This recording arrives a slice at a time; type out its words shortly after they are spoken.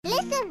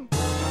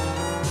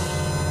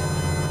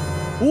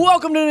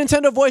Welcome to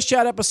Nintendo Voice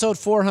Chat episode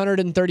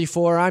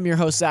 434. I'm your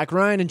host, Zach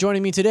Ryan, and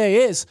joining me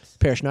today is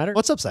Schneider.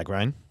 What's up, Zach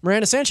Ryan?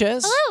 Miranda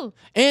Sanchez. Hello.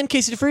 And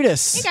Casey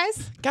DeFreitas. Hey,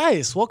 guys.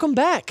 Guys, welcome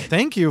back.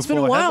 Thank you. It's been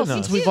a while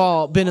since we've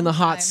all been in the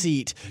hot time.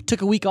 seat.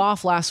 Took a week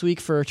off last week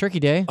for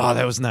Turkey Day. Oh,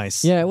 that was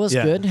nice. Yeah, it was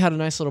good. Had a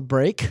nice little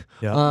break.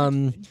 Yeah.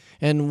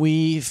 And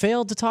we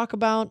failed to talk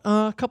about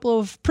a couple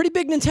of pretty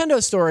big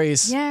Nintendo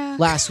stories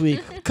last week.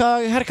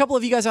 Had a couple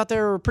of you guys out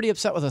there who were pretty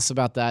upset with us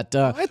about that.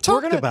 I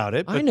talked about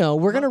it. I know.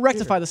 We're going to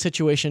rectify the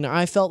situation.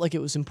 I felt like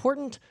it was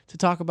important to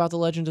talk about The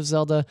Legend of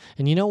Zelda.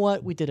 And you know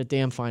what? We did a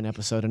damn fine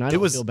episode, and I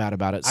don't feel bad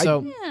about it.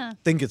 So I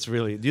think it's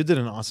really, you did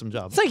an awesome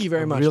job. Thank you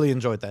very much. Really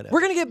enjoyed that. We're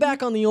going to get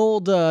back on the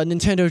old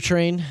Nintendo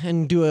train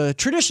and do a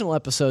traditional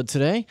episode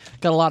today.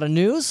 Got a lot of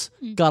news.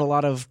 Got a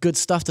lot of good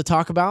stuff to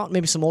talk about.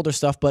 Maybe some older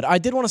stuff. But I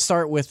did want to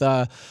start with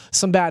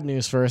some bad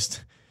news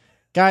first.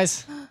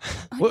 Guys,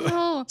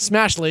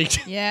 Smash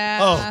leaked.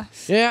 Yeah.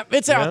 Yeah,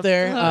 it's out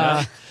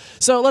there.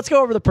 So let's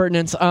go over the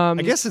pertinence. I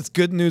guess it's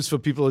good news for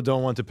people who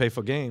don't want to pay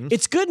for games.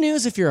 It's good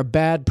news if you're a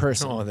bad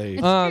person. Oh, there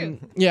you go.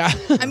 Yeah.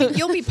 I mean,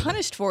 you'll be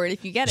punished for it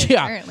if you get it,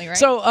 apparently, right?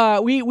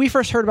 So we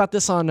first heard about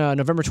this on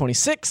November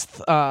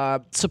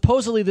 26th.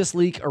 Supposedly this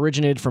leak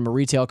originated from a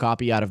retail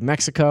copy out of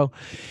Mexico.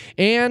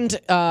 And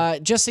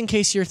just in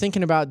case you're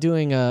thinking about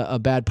doing a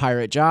bad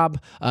pirate job,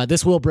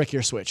 this will brick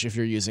your Switch if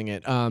you're using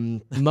it.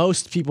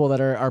 Most people that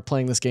are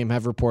playing this game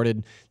have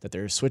reported that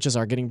their Switches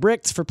are getting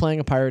bricked for playing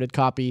a pirated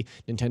copy.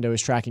 Nintendo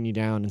is tracking you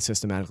down and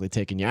systematically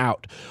taking you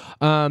out.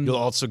 You'll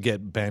also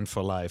get banned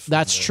for life.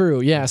 That's true,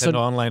 yeah. Nintendo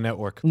Online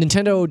Network.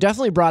 Nintendo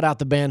definitely brought out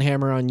the ban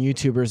hammer on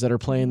YouTubers that are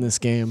playing this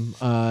game.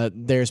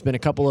 There's been a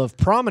couple of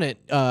prominent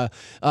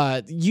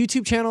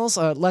YouTube channels,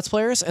 Let's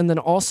Players, and then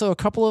also a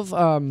couple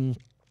of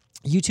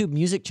YouTube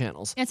music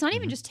channels. It's not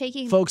even just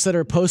taking folks that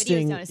are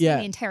posting, videos down,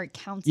 the entire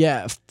count.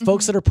 Yeah,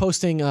 folks that are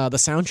posting the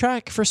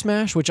soundtrack for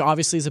Smash, which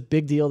obviously is a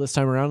big deal this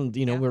time around.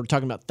 You know, we're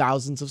talking about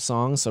thousands of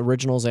songs,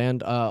 originals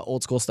and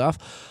old school stuff.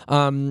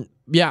 One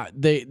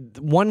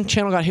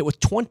channel got hit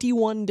with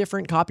 21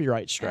 different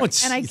copyright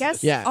strikes. And I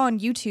guess on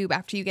YouTube,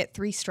 after you get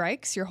 3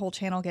 strikes, your whole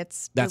channel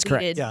gets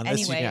deleted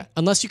anyway.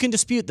 Unless you can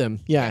dispute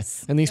them.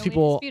 Yes. And these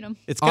people,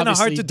 it's kind of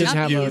hard to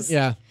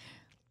dispute.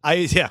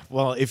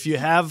 Well, if you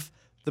have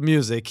the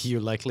music, you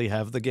likely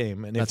have the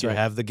game, and if you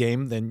have the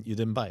game, then you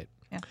didn't buy it.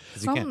 Yeah.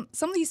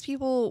 Some of these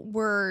people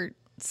were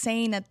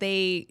saying that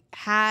they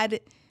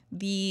had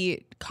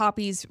the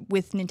copies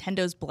with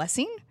Nintendo's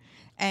blessing,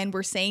 and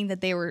were saying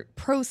that they were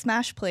pro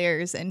Smash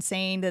players and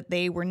saying that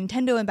they were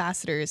Nintendo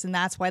ambassadors, and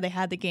that's why they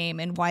had the game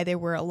and why they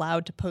were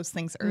allowed to post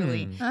things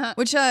early.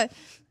 Which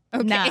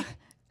nah.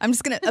 I'm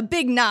just a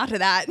big nah to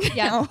that.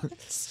 Yeah,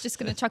 just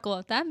gonna chuckle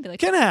at that and be like,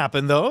 can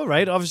happen though,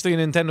 right? Obviously,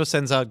 Nintendo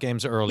sends out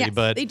games early,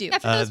 but they do. Yeah,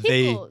 for those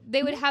people,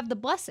 they would have the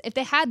blessing. If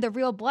they had the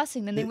real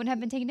blessing, then they wouldn't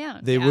have been taken down.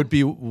 They would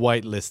be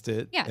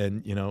whitelisted. Yeah,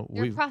 and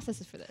there are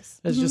processes for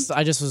this. It's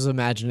I just was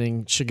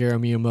imagining Shigeru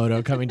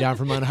Miyamoto coming down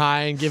from on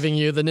high and giving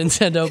you the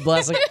Nintendo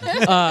blessing.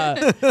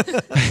 I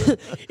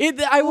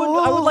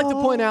would like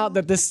to point out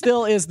that this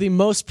still is the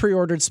most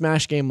pre-ordered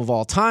Smash game of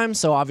all time.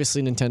 So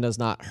obviously Nintendo's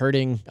not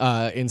hurting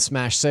in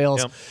Smash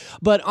sales. Yep.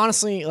 But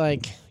honestly,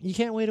 like, you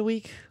can't wait a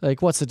week.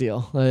 Like, what's the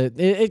deal?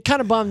 It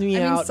kind of bummed me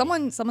out.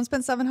 Someone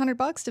spent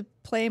 $700 to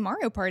play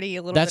Mario Party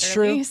a little That's bit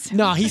true. early, so.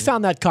 No, he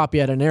found that copy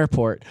at an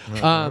airport.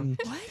 What?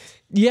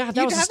 Yeah,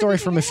 that was a story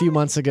from a few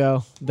months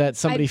ago that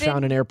somebody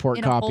found an airport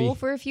in copy. A hole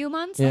for a few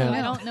months. Yeah.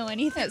 I don't know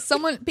anything.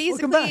 Someone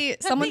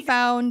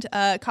found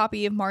a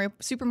copy of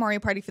Super Mario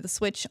Party for the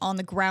Switch on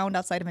the ground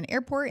outside of an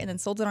airport, and then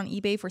sold it on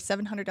eBay for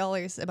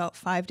 $700 about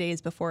 5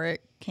 days before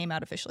it came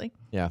out officially.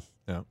 Yeah.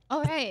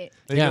 All right.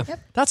 Yeah,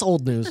 that's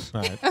old news.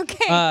 Okay.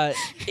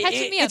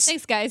 Catching me up.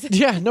 Thanks, guys.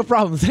 Yeah, no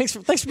problem. Thanks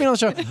for being on the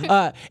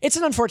show. It's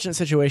an unfortunate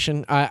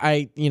situation.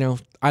 I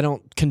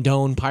don't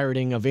condone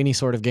pirating of any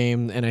sort of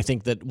game, and I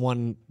think that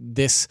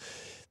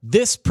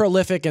this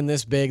prolific and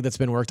this big that's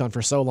been worked on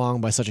for so long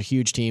by such a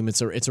huge team,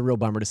 it's a real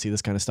bummer to see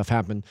this kind of stuff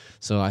happen.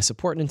 So I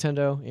support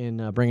Nintendo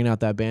in bringing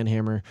out that ban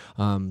hammer.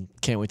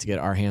 Can't wait to get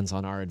our hands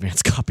on our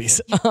advanced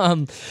copies.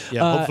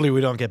 Hopefully we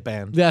don't get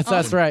banned.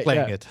 That's right.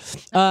 Playing it.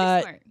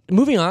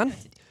 Moving on.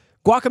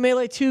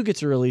 Guacamelee 2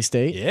 gets a release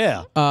date.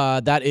 Yeah.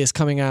 That is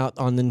coming out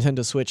on the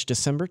Nintendo Switch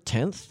December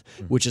 10th,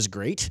 which is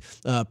great.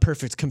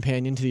 Perfect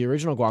companion to the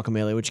original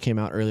Guacamelee, which came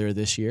out earlier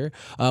this year.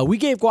 We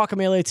gave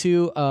Guacamelee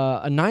 2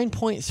 a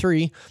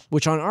 9.3,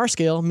 which on our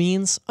scale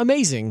means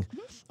amazing.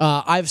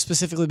 I've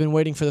specifically been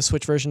waiting for the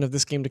Switch version of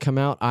this game to come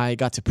out. I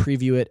got to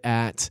preview it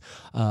at,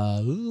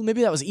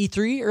 maybe that was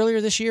E3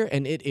 earlier this year,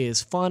 and it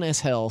is fun as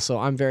hell, so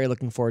I'm very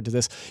looking forward to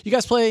this. You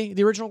guys play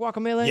the original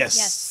Guacamelee?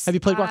 Yes. Have you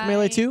played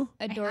Guacamelee 2?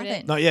 Adored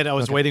it. Not yet. I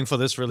was waiting for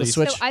this release.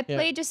 Switch. So I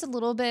played just a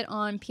little bit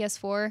on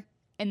PS4,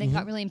 and then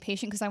got really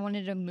impatient because I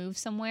wanted to move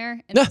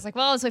somewhere. And I was like,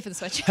 well, let's wait for the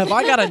Switch. Have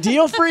I got a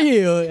deal for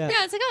you? Yeah,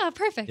 it's like, oh,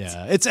 perfect.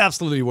 Yeah, it's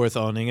absolutely worth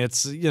owning.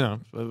 It's,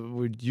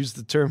 we use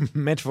the term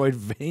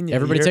Metroidvania.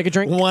 Everybody here take a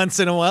drink. once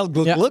in a while.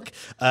 Look, Yeah. look.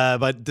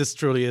 But this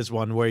truly is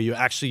one where you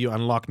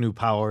unlock new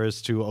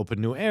powers to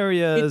open new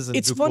areas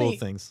and do cool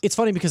things. It's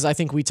funny because I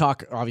think we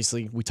talk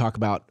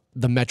about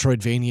the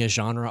Metroidvania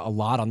genre a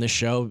lot on this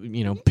show.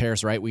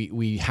 Paris, right?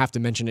 We have to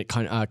mention it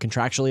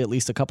contractually at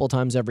least a couple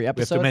times every We have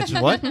episode. to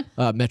mention what?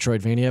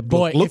 Metroidvania.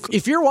 Boy, Look.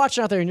 if you're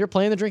watching out there and you're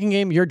playing the drinking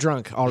game, you're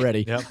drunk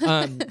already.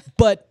 Yep.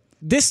 But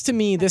this, to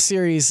me, this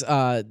series,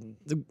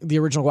 the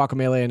original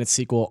Guacamelee and its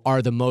sequel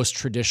are the most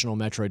traditional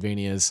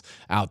Metroidvanias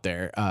out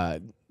there.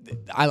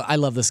 I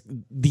love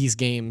these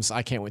games.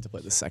 I can't wait to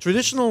play this second.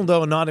 Traditional,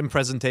 though, not in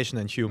presentation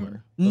and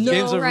humor. Those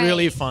games are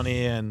really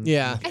funny and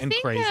I think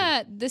crazy.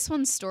 this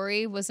one's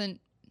story wasn't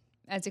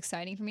as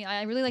exciting for me.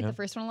 I really like the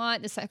first one a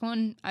lot. The second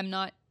one, I'm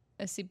not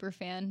a super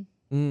fan.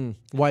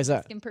 Why is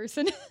that? In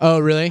person. Oh,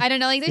 really? I don't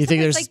know. Like, You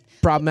think there's like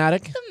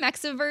problematic? the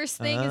Mexiverse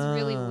thing is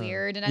really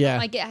weird, and I don't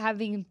like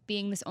it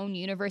being this own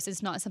universe.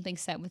 It's not something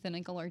set within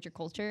like a larger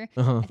culture.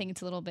 I think it's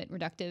a little bit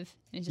reductive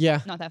and it's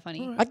just not that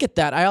funny. I get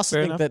that. I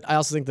also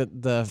think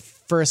that the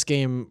first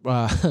game,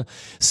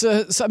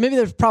 so maybe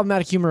there's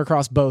problematic humor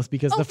across both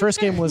because the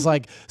first game was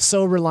like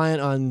so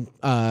reliant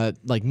on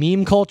like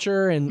meme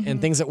culture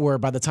and things that were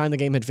by the time the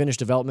game had finished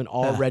development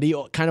already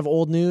kind of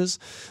old news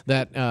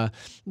that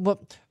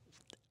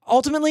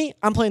ultimately,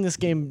 I'm playing this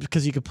game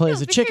because you could play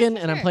as a chicken,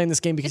 and I'm playing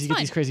this game because you get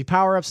these crazy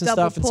power-ups and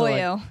stuff. And so,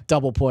 like,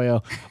 double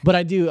Poyo. But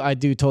I do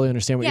totally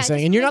understand what you're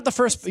saying. And you're not the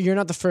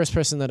first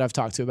person that I've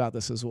talked to about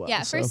this as well.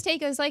 Yeah, first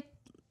take, I was like,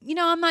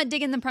 I'm not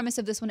digging the premise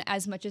of this one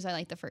as much as I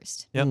like the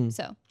first. Yep.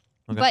 So,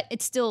 but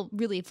it's still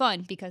really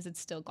fun because it's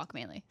still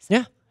Guacamelee. So.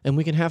 Yeah. And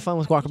we can have fun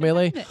with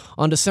Guacamelee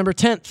on December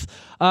 10th.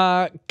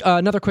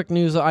 Another quick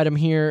news item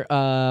here.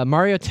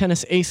 Mario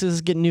Tennis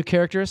Aces getting new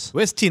characters.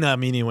 Where's Tina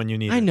Amini when you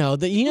need her? I know.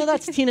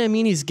 That's Tina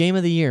Amini's Game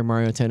of the Year,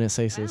 Mario Tennis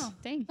Aces. Wow,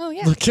 dang. Oh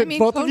yeah. Look at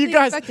both of you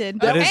guys.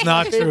 That is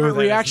not true.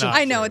 Reaction.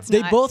 I know it's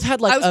They not. both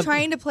had like I was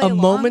trying to play a along.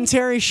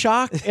 momentary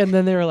shock, and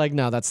then they were like,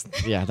 "No,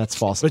 that's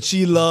false." But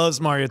she loves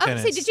Mario I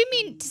Tennis. was say, did you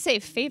mean to say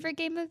favorite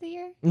game of the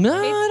year? No,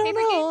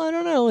 Favorite I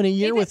don't know. In a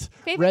year with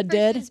Red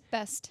Dead versus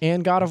best.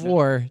 and God of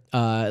War,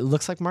 it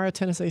looks like Mario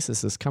Tennis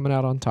Aces is coming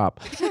out on top.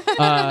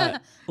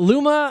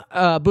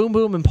 Luma, Boom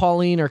Boom, and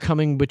Pauline are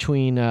coming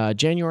between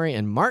January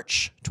and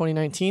March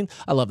 2019.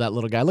 I love that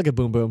little guy. Look at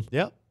Boom Boom.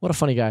 Yep. What a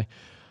funny guy.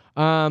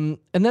 And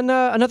then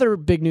another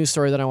big news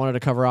story that I wanted to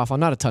cover off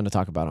on. Not a ton to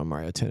talk about on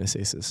Mario Tennis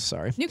Aces,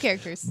 sorry. New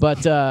characters.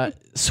 But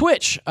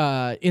Switch,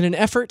 in an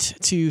effort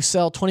to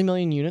sell 20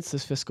 million units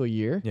this fiscal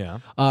year,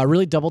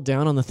 really doubled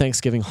down on the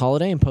Thanksgiving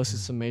holiday and posted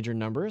some major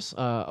numbers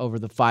over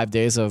the 5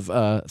 days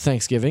of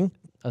Thanksgiving,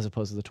 as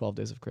opposed to the 12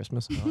 days of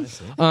Christmas. Oh,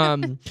 I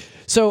see.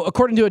 So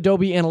according to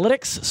Adobe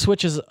Analytics,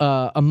 Switch is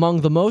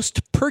among the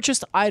most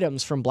purchased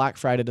items from Black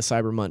Friday to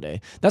Cyber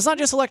Monday. That's not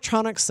just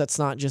electronics. That's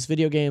not just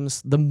video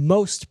games. The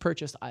most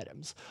purchased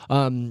items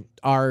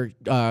are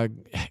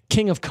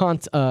king of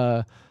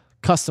not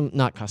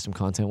custom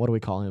content. What do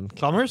we call him?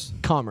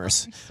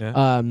 Commerce.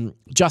 Yeah.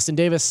 Justin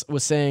Davis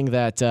was saying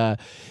that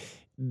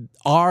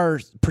our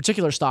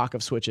particular stock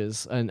of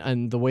Switches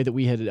and the way that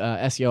we had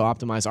SEO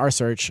optimized our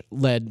search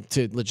led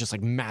to just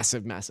like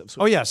massive Switches.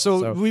 Oh yeah,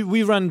 so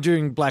we run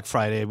during Black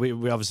Friday. We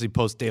obviously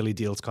post daily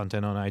deals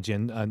content on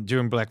IGN. And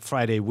during Black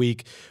Friday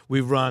week,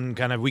 we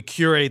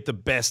curate the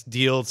best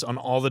deals on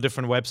all the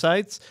different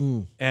websites,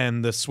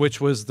 and the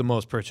Switch was the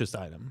most purchased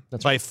item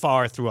by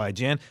far through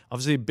IGN.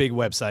 Obviously, a big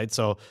website,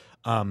 so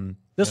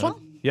This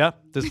one? Yeah,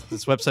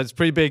 this website's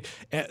pretty big.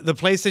 The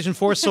PlayStation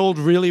 4 sold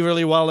really,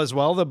 really well as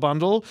well, the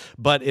bundle,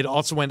 but it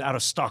also went out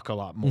of stock a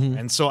lot more.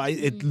 And so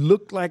it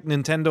looked like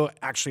Nintendo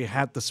actually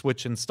had the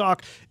Switch in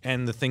stock,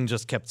 and the thing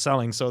just kept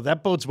selling. So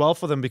that bodes well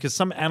for them because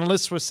some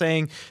analysts were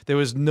saying there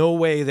was no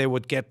way they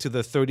would get to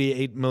the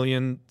 38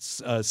 million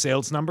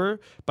sales number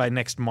by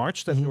next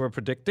March that they were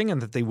predicting,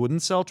 and that they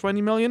wouldn't sell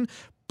 20 million.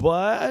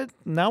 But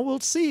now we'll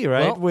see,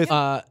 right? Well, with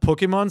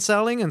Pokemon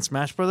selling and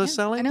Smash Brothers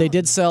selling. They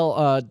did sell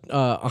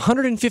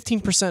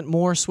 115%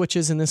 more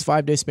Switches in this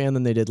 5-day span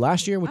than they did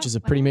last year, which is a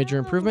pretty major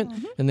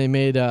improvement. And they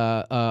made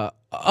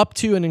up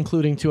to and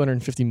including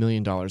 $250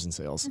 million in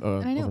sales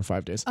over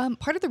 5 days.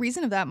 Part of the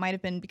reason of that might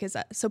have been because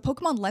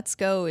Pokemon Let's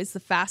Go is the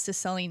fastest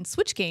selling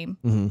Switch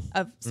game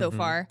of so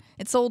far.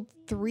 It sold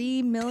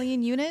 3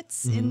 million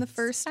units in the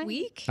first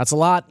week. That's a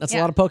lot. That's a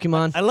lot of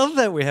Pokemon. I love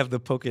that we have the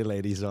Poke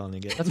Ladies on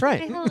again. That's right.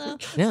 Hey, hello.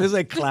 There's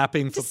like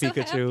clapping for so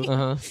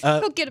Pikachu.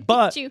 Go get a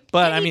But Pikachu.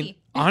 I mean,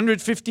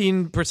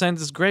 115%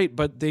 is great,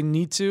 but they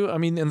need to. I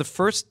mean, in the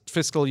first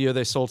fiscal year,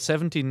 they sold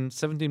 17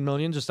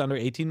 million, just under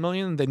 18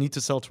 million. They need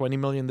to sell 20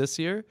 million this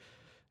year.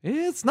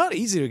 It's not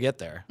easy to get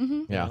there.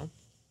 Yeah.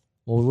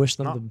 Well, we wish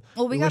them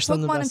Well, we got wish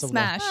them the Pokemon and best of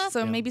luck. Smash,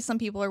 so maybe some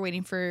people are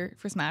waiting for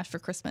Smash for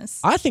Christmas.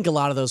 I think a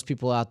lot of those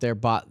people out there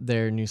bought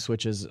their new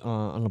Switches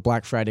on a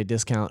Black Friday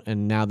discount,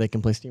 and now they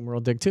can play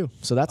SteamWorld Dig too.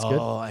 So that's good.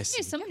 Oh, I see.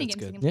 There's so many That's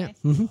games you good.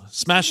 can play.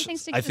 Smash.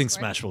 Things to I get think this for.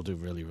 Smash will do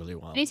really, really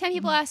well. Anytime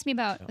people ask me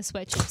about a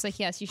Switch, it's like,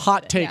 yes, you should.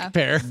 Hot get it. take, Yeah.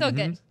 Pear. So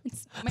good.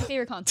 It's my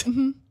favorite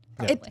console.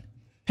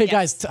 Hey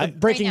guys,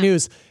 breaking Right now.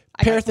 news.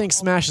 Pear thinks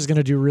Smash is going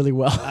to do really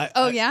well.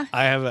 Yeah?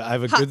 I have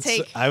a Hot good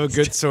take. I have a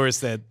good source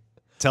that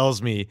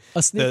tells me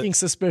A sneaking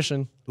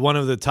suspicion. one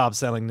of the top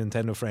selling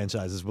Nintendo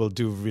franchises will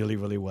do really,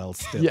 really well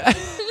still. Yeah.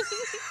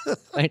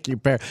 Thank you,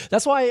 Pear.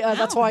 That's why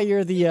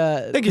you're the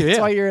Thank you, that's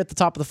yeah. why you're at the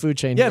top of the food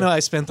chain. Yeah, here. no, I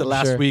spent the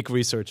last Sure. week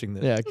researching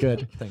this. Yeah,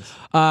 good. Thanks.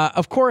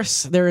 Of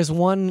course, there is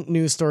one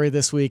news story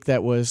this week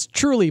that was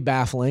truly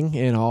baffling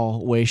in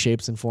all ways,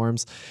 shapes, and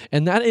forms,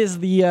 and that is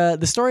the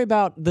story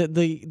about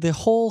the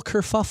whole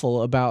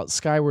kerfuffle about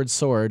Skyward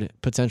Sword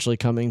potentially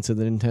coming to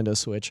the Nintendo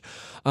Switch.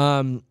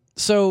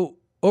 So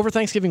over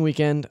Thanksgiving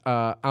weekend,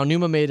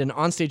 Aonuma made an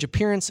onstage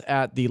appearance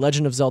at the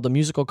Legend of Zelda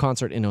musical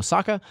concert in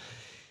Osaka,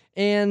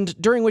 and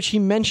during which he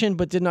mentioned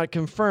but did not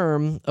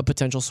confirm a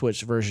potential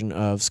Switch version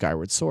of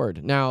Skyward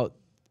Sword. Now,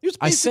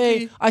 I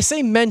say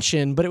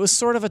mention, but it was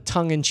sort of a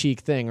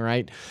tongue-in-cheek thing,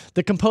 right?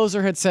 The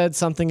composer had said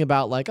something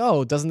about like,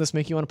 "Oh, doesn't this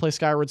make you want to play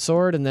Skyward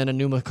Sword?" And then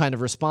Aonuma kind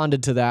of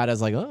responded to that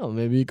as like, "Oh,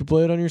 maybe you could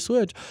play it on your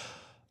Switch."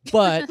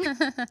 But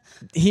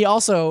he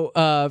also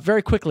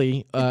very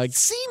quickly It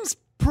seems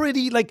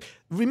pretty like.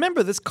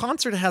 Remember, this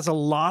concert has a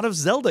lot of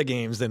Zelda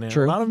games in it,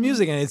 True. a lot of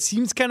music, and it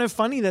seems kind of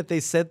funny that they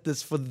said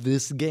this for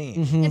this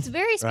game. It's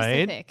very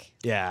specific.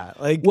 Yeah,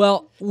 like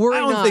well, worry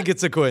I don't not. think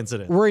it's a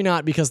coincidence. Worry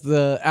not, because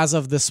as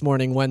of this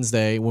morning,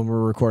 Wednesday, when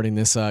we're recording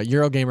this,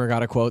 Eurogamer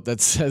got a quote that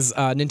says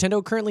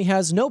Nintendo currently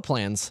has no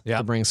plans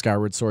to bring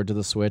Skyward Sword to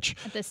the Switch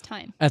At this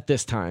time. at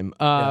this time.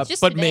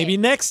 Just but today. maybe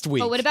next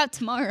week. But what about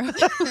tomorrow?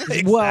 Well,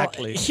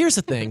 Exactly. here's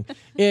the thing.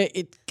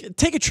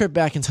 Take a trip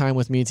back in time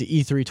with me to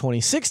E3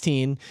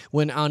 2016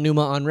 when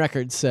Aonuma on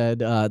record said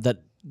that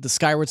the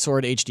Skyward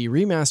Sword HD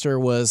remaster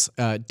was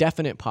a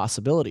definite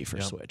possibility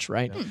for Switch,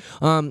 right?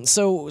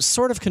 So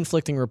sort of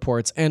conflicting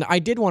reports. And I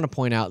did want to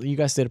point out, you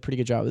guys did a pretty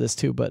good job of this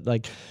too, but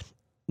like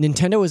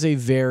Nintendo is a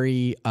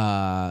very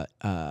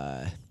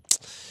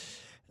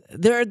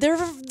they're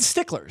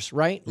sticklers,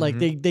 right? Like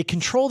they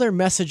control their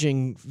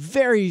messaging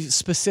very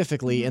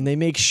specifically, and they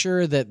make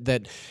sure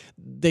that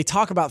they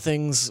talk about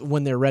things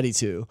when they're ready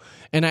to.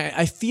 And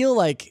I feel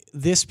like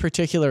this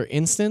particular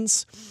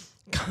instance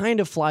kind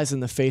of flies in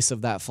the face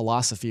of that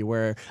philosophy,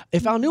 where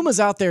if Aonuma's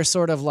out there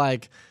sort of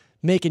like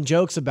making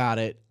jokes about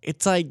it,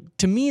 it's like,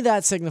 to me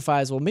that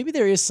signifies, well, maybe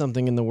there is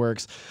something in the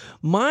works.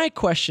 My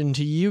question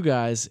to you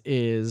guys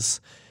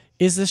is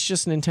this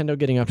just Nintendo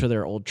getting up to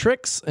their old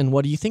tricks? And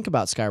what do you think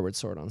about Skyward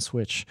Sword on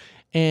Switch?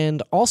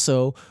 And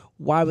also,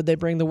 why would they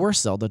bring the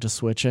worst Zelda to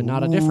Switch and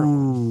not a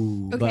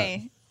different one?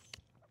 Okay.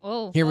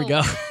 Here we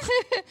go.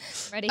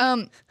 Ready?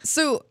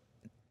 So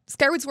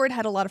Skyward Sword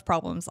had a lot of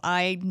problems.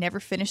 I never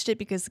finished it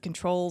because the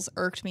controls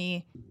irked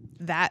me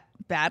that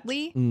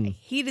badly. I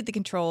hated the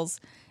controls.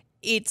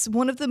 It's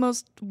one of the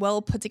most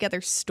well put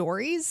together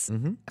stories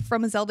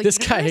from a Zelda This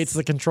universe. guy hates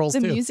the controls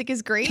The too. music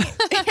is great.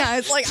 Yeah,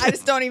 it's like I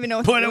just don't even know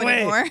what to do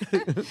anymore.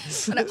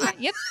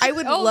 Yep. I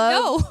would Oh,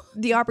 love no.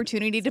 the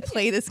opportunity to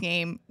play this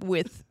game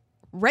with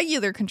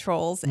regular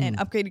controls and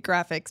upgraded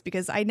graphics,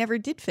 because I never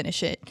did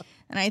finish it.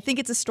 And I think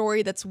it's a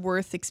story that's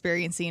worth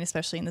experiencing,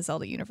 especially in the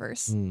Zelda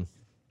universe.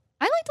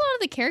 I liked a lot of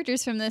the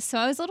characters from this, so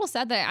I was a little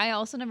sad that I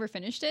also never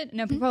finished it.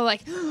 And people were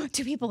like,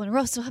 2 people in a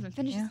row still haven't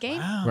finished this game.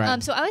 Wow.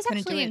 Right. So I was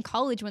Couldn't do actually in it.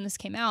 college when this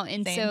came out.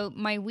 And Same. so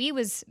my Wii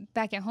was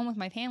back at home with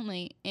my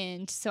family.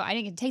 And so I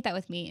didn't get to take that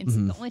with me. And so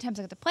the only times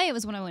I got to play it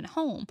was when I went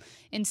home.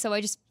 And so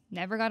I just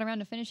never got around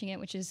to finishing it,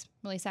 which is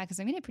really sad because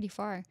I made it pretty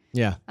far.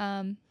 Yeah.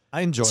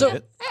 I enjoyed So-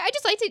 it. I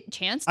just liked it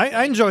chance.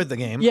 I enjoyed the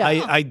game. Yeah.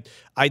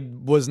 I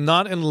was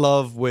not in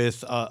love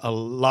with a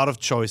lot of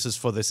choices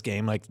for this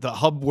game. Like the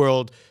hub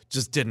world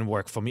just didn't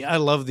work for me. I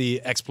love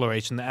the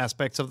exploration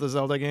aspects of the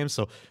Zelda game.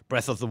 So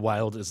Breath of the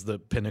Wild is the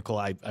pinnacle.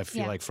 I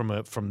feel Yeah. like from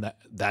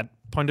that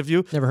point of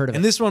view. Never heard of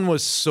and it. this one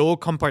was so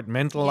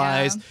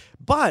compartmentalized, Yeah.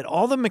 but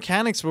all the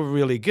mechanics were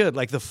really good.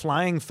 Like the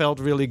flying felt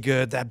really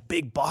good. That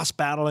big boss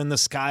battle in the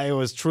sky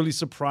was truly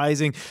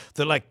surprising.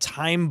 The like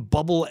time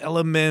bubble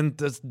element,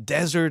 the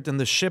desert and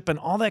the ship and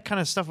all that kind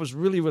of stuff was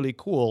really, really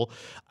cool.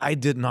 I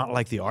did not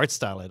like the art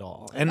style at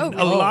all. And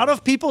a lot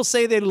of people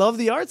say they love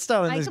the art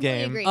style in I this completely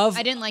game. agree. Of-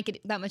 I didn't like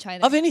it that much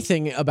either. Of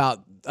anything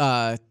about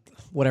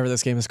whatever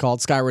this game is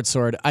called, Skyward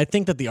Sword, I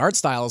think that the art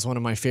style is one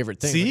of my favorite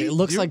things. See?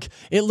 Like,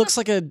 it looks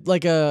like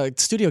a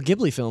Studio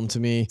Ghibli film to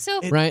me. So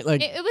right?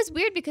 Like it was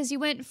weird because you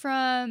went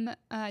from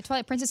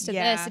Twilight Princess to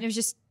Yeah. this, and it was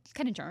just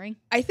kind of jarring.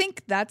 I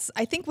think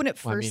when it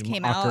first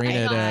came out,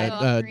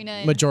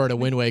 Ocarina, Majora,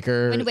 Wind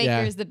Waker. Wind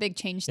Waker is the big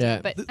change to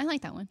it, but I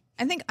like that one.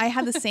 I think I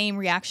had the same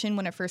reaction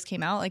when it first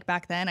came out. Like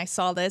back then, I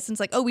saw this and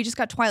it's like, oh, we just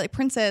got Twilight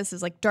Princess.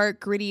 It's like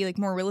dark, gritty, like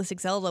more realistic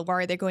Zelda. Why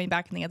are they going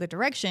back in the other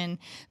direction?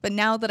 But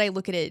now that I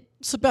look at it,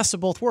 it's the best of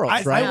both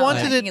worlds, right? I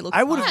wanted it.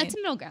 I would. Yeah, it's a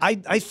middle ground.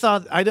 I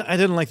thought I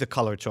didn't like the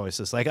color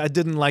choices. Like I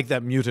didn't like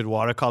that muted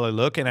watercolor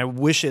look, and I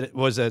wish it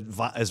was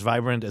as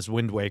vibrant as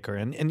Wind Waker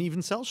and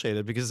even cel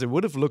shaded, because it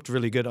would have looked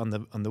really good on the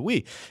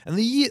Wii. And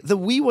the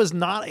Wii was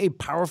not a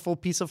powerful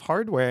piece of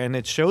hardware, and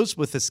it shows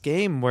with this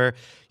game where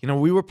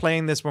we were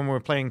playing this when we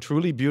were playing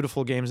truly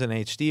beautiful games in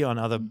HD on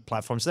other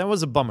platforms. That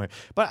was a bummer.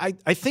 But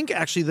I think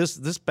actually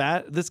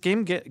this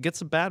game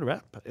gets a bad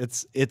rep.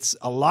 It's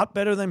a lot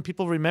better than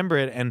people remember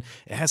it, and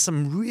it has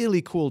some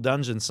really cool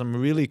dungeons, some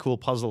really cool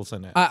puzzles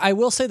in it. I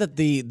will say that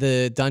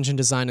the dungeon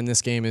design in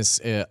this game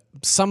is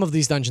some of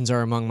these dungeons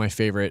are among my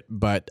favorite.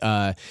 But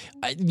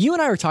you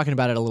and I were talking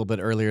about it a little bit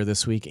earlier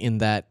this week, in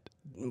that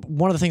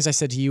one of the things I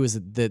said to you is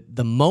that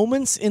the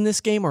moments in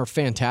this game are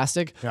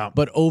fantastic,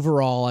 but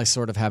overall I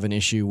sort of have an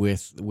issue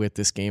with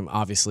this game.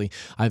 Obviously,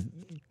 I've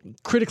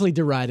critically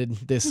derided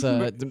this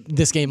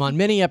this game on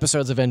many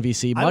episodes of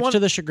NVC, much to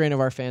the chagrin of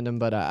our fandom.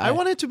 But I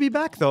want it to be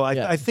back, though.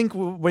 I think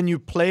when you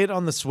play it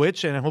on the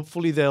Switch, and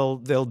hopefully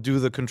they'll do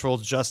the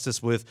controls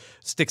justice with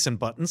sticks and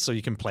buttons, so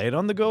you can play it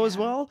on the go as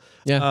well.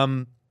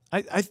 Yeah.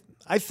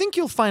 I think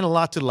you'll find a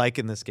lot to like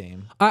in this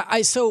game.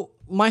 So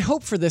my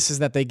hope for this is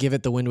that they give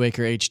it the Wind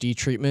Waker HD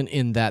treatment,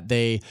 in that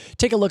they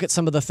take a look at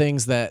some of the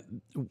things that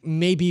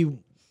maybe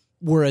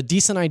were a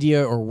decent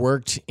idea or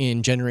worked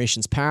in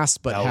generations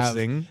past, but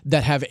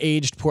have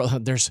aged poorly.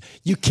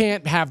 You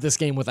can't have this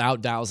game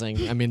without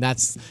dowsing. I mean,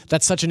 that's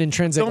such an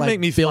intrinsic. Don't make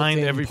me find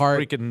every part.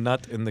 freaking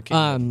nut in the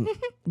kingdom.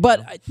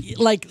 But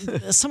like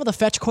some of the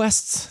fetch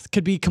quests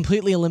could be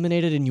completely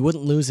eliminated, and you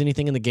wouldn't lose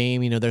anything in the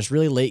game. There's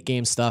really late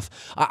game stuff.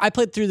 I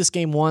played through this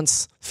game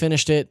once,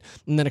 finished it,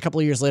 and then a couple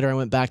of years later, I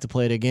went back to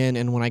play it again.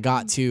 And when I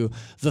got to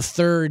the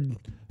third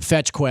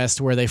fetch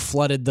quest where they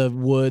flooded the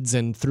woods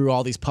and threw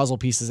all these puzzle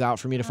pieces out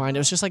for me to find, it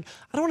was just like,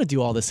 I don't want to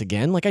do all this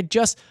again. Like I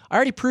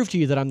already proved to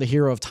you that I'm the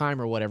hero of time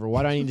or whatever.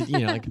 Why do I need to,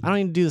 I don't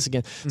need to do this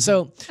again.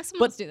 So,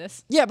 let's do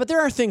this. Yeah, but there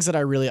are things that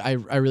I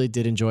really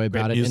did enjoy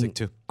about Great it. Music and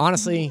too.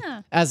 Honestly,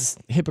 as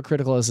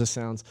hypocritical as this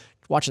sounds,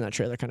 watching that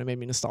trailer kind of made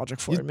me nostalgic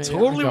for it.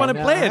 Totally want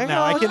to play it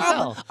now. I can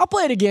tell. I'll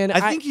play it again.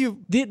 I think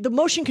the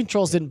motion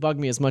controls didn't bug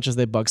me as much as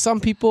they bug some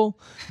people,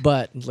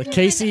 but like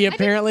Casey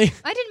apparently.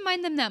 I didn't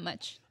mind them that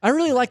much. I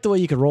really liked the way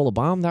you could roll a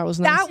bomb. That was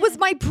nice. That was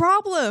my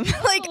problem.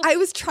 Like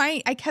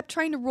I kept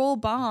trying to roll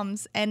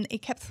bombs and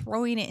it kept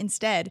throwing it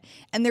instead.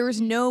 And there was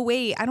no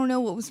way. I don't know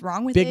what was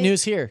wrong with it. Big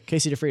news here.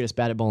 Casey DeFreitas,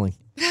 bad at bowling.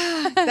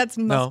 That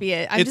must be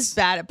it. I'm just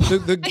bad at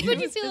bowling. How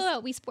did you feel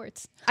about Wii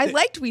Sports? I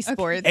liked Wii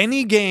Sports.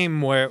 Any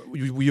game where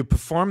you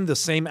perform the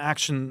same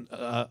action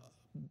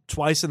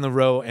twice in a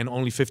row and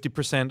only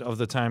 50% of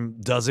the time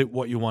does it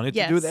what you want it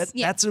to do,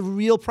 that's a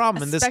real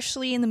problem.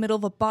 Especially in the middle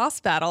of a boss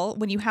battle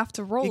when you have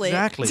to roll it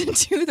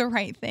to do the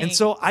right thing. And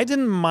so I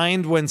didn't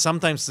mind when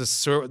sometimes the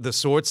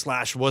sword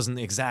slash wasn't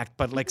exact,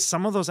 but like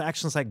some of those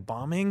actions like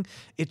bombing,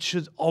 it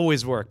should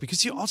always work,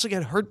 because you also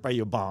get hurt by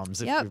your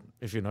bombs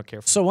if you're not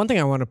careful. So one thing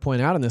I want to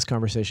point out in this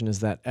conversation is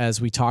that as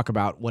we talk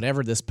about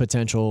whatever this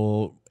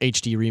potential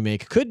HD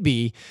remake could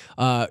be,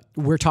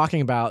 we're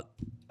talking about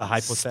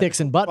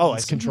sticks and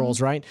buttons controls,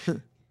 right?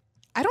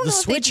 I don't know. The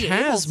Switch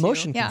has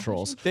motion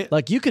controls.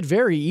 Like you could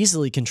very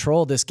easily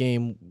control this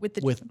game with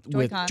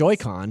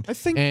Joy-Con. I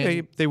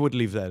think they would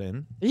leave that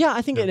in. Yeah,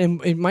 I think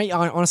it might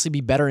honestly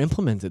be better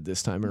implemented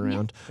this time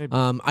around.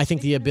 I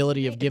think the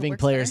ability of giving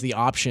players the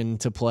option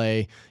to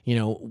play,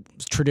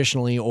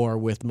 traditionally or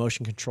with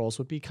motion controls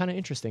would be kind of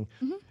interesting.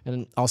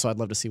 And also, I'd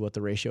love to see what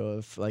the ratio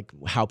of like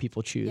how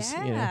people choose,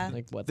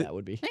 like what that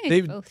would be.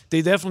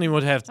 They definitely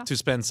would have to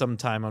spend some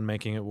time on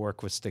making it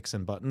work with sticks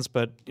and buttons.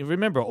 But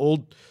remember,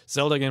 old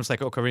Zelda games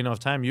like Ocarina of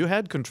Time, you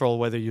had control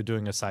whether you're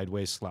doing a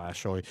sideways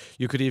slash, or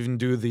you could even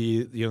do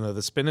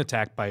the spin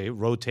attack by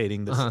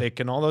rotating the stick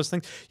and all those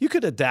things. You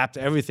could adapt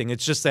everything.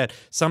 It's just that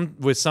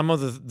with some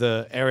of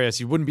the areas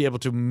you wouldn't be able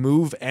to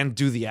move and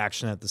do the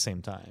action at the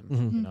same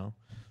time.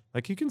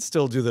 Like you can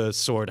still do the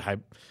sword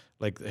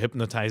like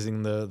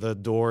hypnotizing the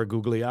door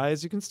googly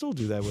eyes. You can still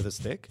do that with a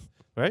stick,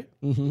 right?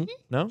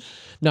 No,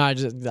 I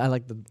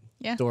like the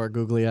door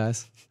googly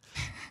eyes.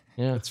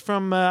 Yeah, it's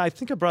from. I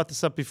think I brought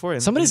this up before.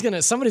 Somebody's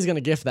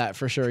gonna gift that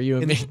for sure. You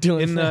and me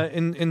doing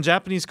in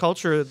Japanese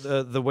culture,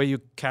 the way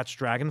you catch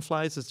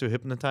dragonflies is to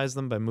hypnotize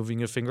them by moving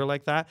your finger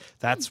like that.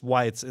 That's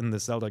why it's in the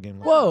Zelda game.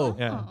 Whoa!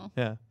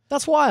 Yeah.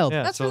 That's wild.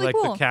 Yeah, that's so really like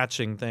cool. the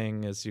catching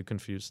thing is you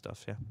confuse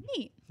stuff. Yeah.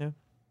 Neat. Yeah.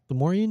 The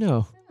more you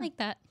know. I like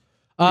that.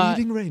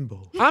 Reading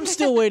Rainbow. I'm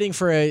still waiting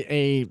for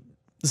a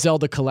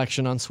Zelda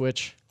collection on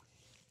Switch.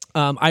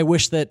 I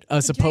wish that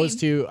as opposed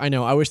to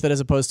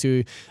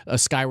a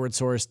Skyward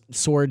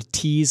Sword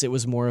tease, it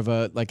was more of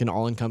an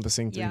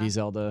all-encompassing 3D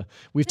Zelda.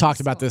 We've talked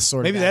about this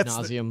sort of ad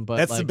nauseum, but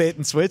that's the bait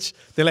and switch.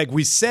 They're like,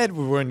 we said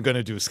we weren't going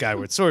to do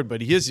Skyward Sword,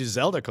 but here's your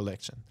Zelda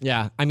collection.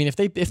 Yeah, I mean, if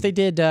they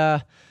did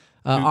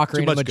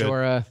Ocarina much of good.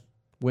 Majora,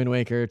 Wind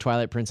Waker,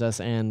 Twilight Princess,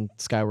 and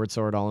Skyward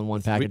Sword all in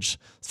one package.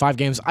 It's 5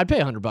 games. I'd pay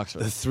 $100 for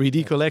The this.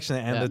 3D collection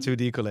and Yeah. the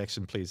 2D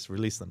collection, please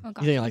release them. Oh,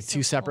 gosh, You think that'd like be so 2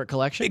 cool. separate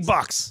collections? Big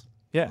box.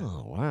 Yeah.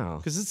 Oh wow.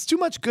 Because it's too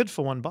much good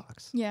for one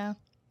box. Yeah.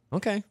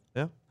 Okay.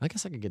 Yeah. I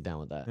guess I could get down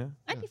with that. Yeah.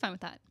 I'd be fine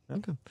with that.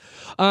 Okay.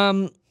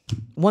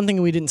 One thing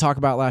we didn't talk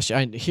about last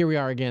year. Here we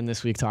are again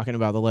this week talking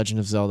about The Legend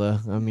of Zelda.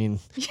 I mean,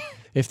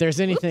 if there's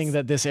anything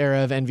that this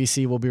era of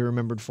NVC will be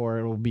remembered for,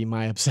 it will be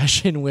my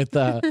obsession with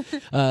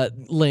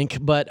Link.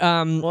 But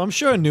Well, I'm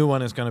sure a new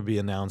one is going to be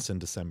announced in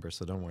December,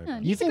 so don't worry Yeah,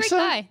 about it. You he's a think great so?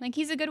 guy. Like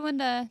he's a good one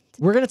to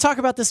we're going to talk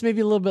about this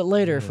maybe a little bit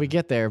later if we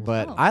get there.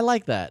 But Oh. I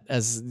like that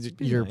as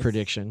your nice,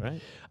 prediction.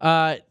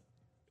 Right?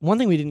 One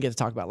thing we didn't get to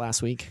talk about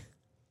last week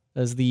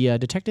is the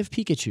Detective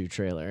Pikachu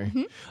trailer.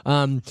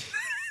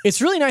 It's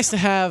really nice to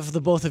have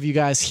the both of you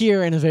guys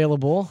here and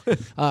available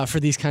for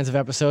these kinds of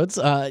episodes.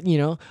 You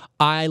know,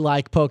 I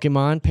like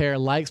Pokemon. Pear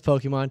likes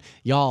Pokemon.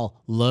 Y'all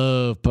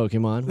love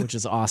Pokemon, which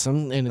is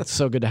awesome. And it's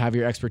so good to have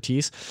your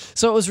expertise.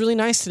 So it was really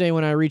nice today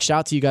when I reached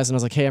out to you guys and I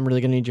was like, hey, I'm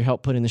really going to need your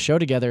help putting the show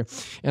together.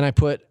 And I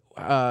put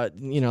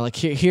you know, like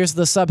here's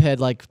the subhead,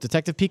 like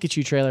Detective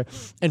Pikachu trailer,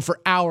 and for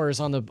hours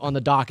on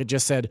the doc it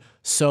just said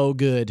so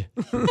good.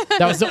 That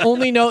was the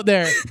only note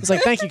there. It's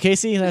like, thank you,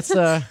 Casey. That's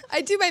I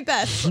do my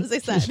best, as I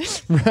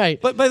said. right.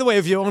 But by the way,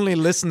 if you're only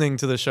listening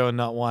to the show and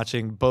not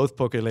watching, both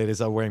Poke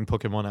Ladies are wearing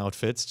Pokemon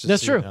outfits. Just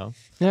That's so you true. know.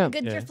 Yeah,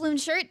 good Yeah. Drifloon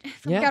shirt.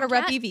 From Yeah. Got a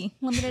rep Cat, Eevee.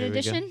 limited we go.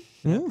 edition.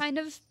 Kind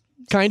of.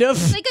 kind of.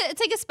 It's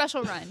like a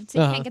special run,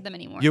 so you can't get them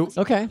anymore. You- unless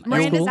you Okay. want them.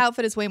 Miranda's cool.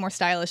 outfit is way more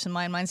stylish than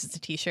mine. Mine's just a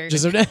t-shirt.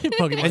 Just a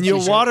Pokemon. And your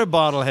t-shirt. water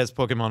bottle has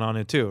Pokemon on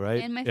it too,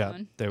 right? And my yeah,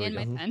 phone. There we and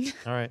go. my pen.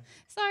 All right.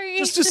 Sorry.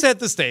 Just to set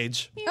the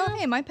stage. Oh,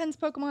 hey, my pen's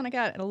Pokemon. I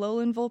got a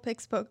Alolan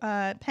Vulpix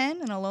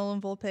pen and a Alolan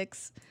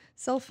Vulpix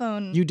cell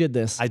phone. You did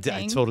this. I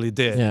Thing. totally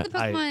did. Yeah. the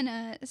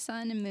Pokemon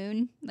Sun and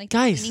Moon, like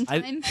Guys, the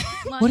cleaning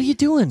time. What are you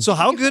doing? So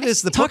how good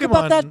is the Talk Pokemon?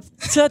 about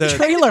that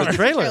trailer. The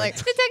trailer.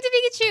 Detective Detective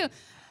Pikachu.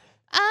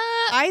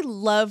 I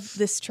love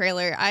this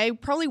trailer. I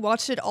probably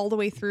watched it all the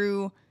way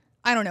through,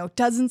 I don't know,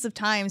 dozens of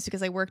times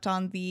because I worked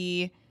on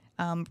the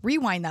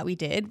rewind that we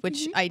did,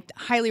 which I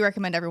highly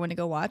recommend everyone to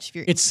go watch. If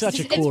you're It's such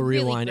a It's cool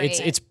really rewind. great.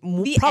 It's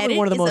The probably edit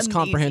one of the is most amazing.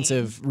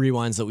 comprehensive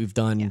rewinds that we've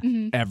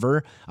done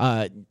ever.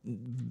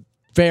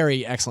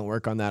 Very excellent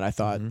work on that. I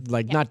thought,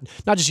 like not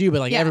just you, but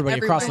like Yeah, everybody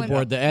across the everyone.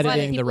 board. The A lot of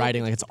editing, the people-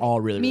 writing, like it's all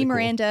really, me, really cool.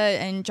 Miranda,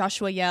 and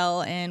Joshua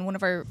Yell, and one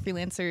of our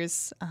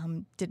freelancers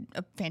did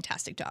a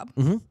fantastic job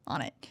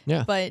on it.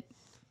 Yeah. But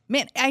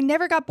man, I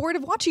never got bored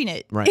of watching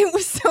it. Right. It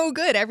was so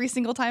good every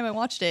single time I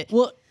watched it.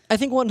 Well, I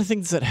think one of the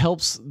things that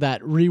helps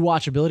that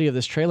rewatchability of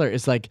this trailer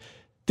is like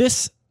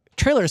this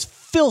trailer is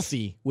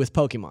filthy with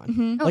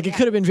Pokemon. Like it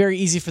could have been very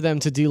easy for them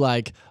to do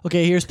like,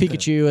 okay, here's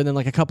Pikachu and then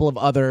like a couple of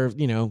other,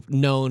 you know,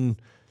 known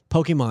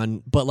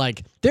Pokemon, but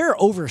like there are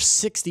over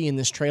 60 in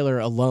this trailer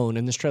alone,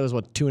 and this trailer is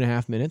what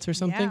 2.5 minutes or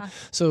something. Yeah.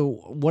 So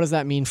what does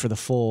that mean for the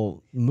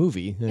full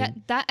movie? Yeah,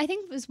 that I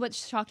think was what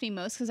shocked me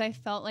most because I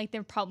felt like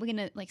they're probably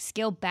gonna like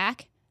scale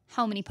back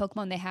how many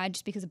Pokemon they had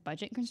just because of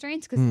budget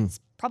constraints. Because it's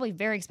probably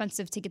very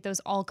expensive to get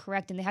those all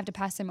correct, and they have to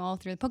pass them all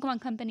through the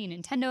Pokemon Company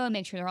and Nintendo and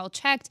make sure they're all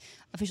checked,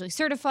 officially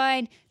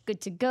certified, good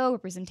to go,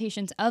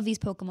 representations of these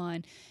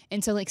Pokemon.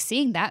 And so like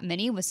seeing that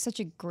many was such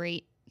a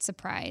great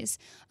surprise.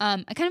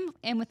 I kind of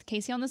am with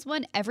Casey on this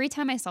one. Every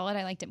time I saw it,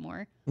 I liked it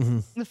more.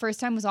 The first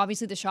time was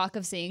obviously the shock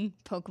of seeing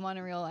Pokemon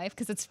in real life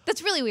because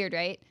that's really weird,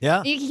 right?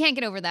 Yeah. You can't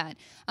get over that.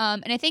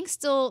 And I think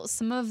still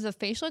some of the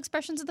facial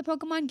expressions of the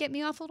Pokemon get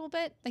me off a little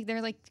bit. Like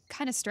they're like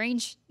kind of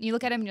strange. You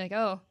look at them and you're like,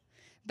 oh,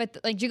 but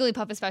like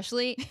Jigglypuff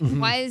especially.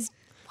 Why is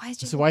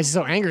So why is he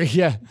so angry?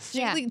 Yeah.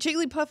 Yeah.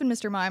 Jigglypuff and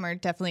Mr. Mime are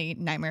definitely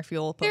nightmare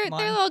fuel They're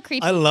Pokemon. a little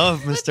creepy. I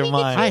love Mr.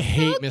 Mime. I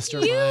hate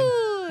Mr.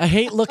 Mime. I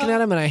hate looking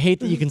at him, and I hate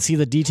that you can see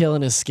the detail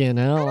in his skin.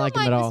 I don't like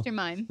him at all. Mr.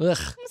 Mime. Ugh.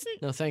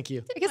 No, thank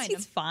you. I guess Find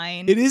he's him.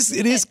 fine. It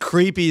is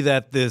creepy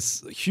that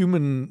this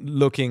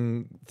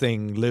human-looking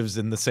thing lives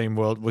in the same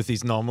world with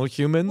these normal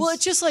humans. Well,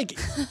 it's just like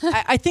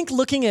I think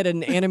looking at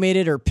an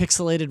animated or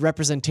pixelated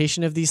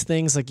representation of these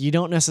things, like you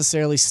don't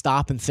necessarily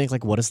stop and think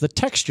like, what is the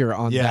texture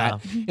on Yeah.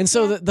 that? And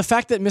so the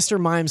fact that Mr.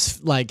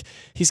 Mime's like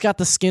he's got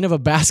the skin of a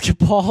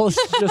basketball is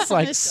just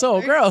like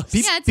so gross.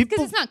 Yeah, it's because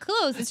it's not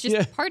clothes. It's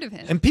just part of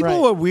him. and people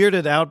Right. were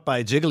weirded out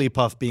by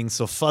Jigglypuff being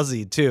so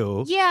fuzzy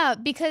too. Yeah,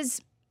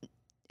 because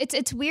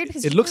it's weird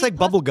because It looks like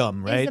Jigglypuff bubblegum,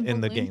 is right, a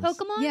in the balloon games.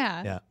 Pokemon.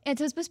 Yeah. Yeah. And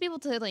so it's supposed to be able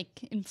to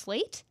like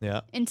inflate.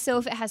 Yeah. And so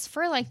if it has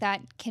fur like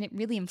that, can it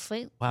really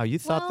inflate? Wow, you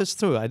thought Well, this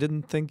through. I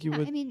didn't think you Yeah,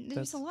 would. I mean,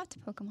 there's that's- a lot to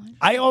Pokemon.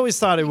 I always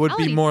thought it would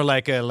be Reality. more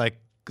like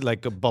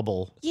a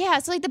bubble. Yeah,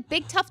 so like the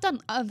big tuft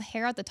of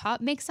hair at the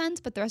top makes sense,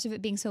 but the rest of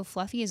it being so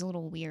fluffy is a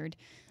little weird.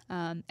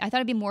 I thought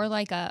it'd be more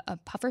like a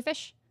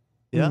pufferfish.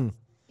 Yeah.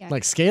 Yeah.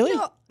 Like scaly? You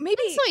know, maybe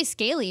Not necessarily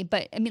scaly,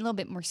 but I mean a little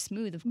bit more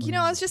smooth. Of course.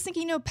 I was just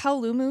thinking,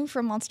 Paolumu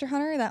from Monster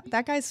Hunter.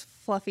 That guy's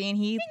fluffy and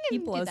he can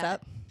do blows that.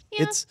 up.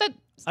 Yeah, It's- but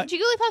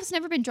Jigglypuff's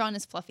never been drawn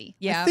as fluffy.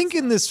 Yeah. I think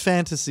in this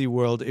fantasy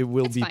world, it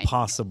will It's be fine.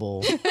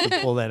 possible to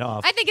pull that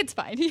off. I think it's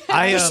fine.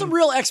 There's some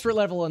real expert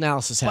level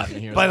analysis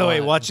happening here. By the though. way,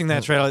 watching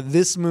that trailer,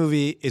 this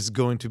movie is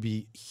going to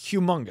be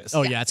humongous.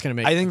 Oh yeah, it's gonna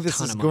make. I think a this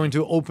ton is of going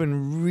to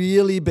open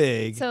really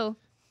big. So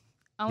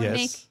I want to make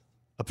Yes.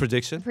 A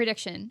prediction? a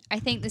prediction. I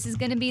think this is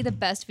going to be the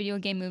best video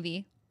game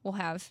movie we'll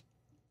have.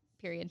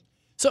 Period.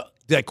 So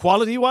Yeah,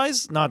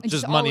 quality-wise, not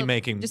just all money of-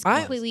 making. Just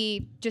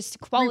completely, just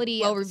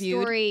quality of the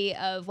well-reviewed. story,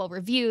 of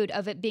well-reviewed,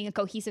 of it being a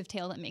cohesive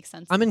tale that makes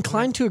sense. I'm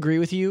inclined to agree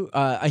with you.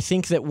 I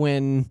think that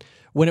when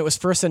it was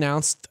first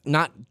announced,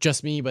 not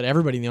just me, but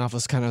everybody in the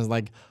office kind of was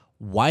like,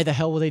 why the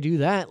hell would they do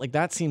that? Like,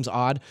 that seems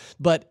odd.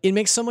 But it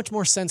makes so much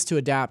more sense to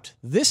adapt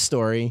this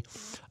story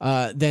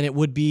than it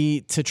would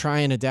be to try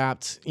and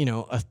adapt,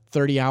 a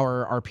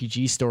 30-hour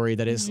RPG story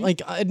that is,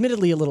 like,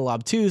 admittedly a little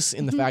obtuse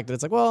in the fact that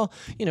it's like, well,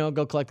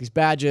 go collect these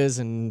badges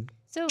and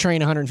So-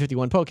 train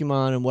 151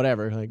 Pokemon and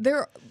whatever. Like,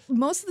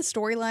 Most of the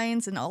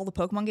storylines in all the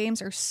Pokemon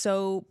games are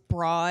so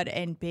broad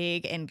and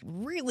big and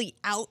really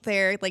out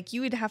there. Like, you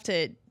would have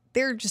to.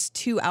 They're just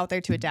too out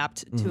there to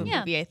adapt to a Yeah.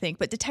 movie, I think.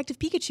 But Detective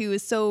Pikachu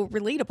is so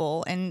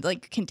relatable and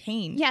like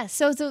contained. Yeah,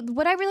 so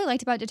what I really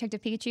liked about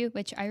Detective Pikachu,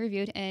 which I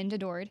reviewed and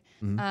adored,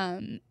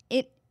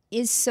 it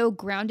is so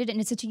grounded and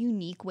it's such a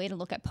unique way to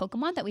look at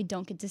Pokemon that we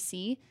don't get to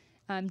see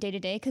day to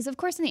day. Because of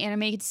course in the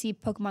anime you get to see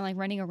Pokemon like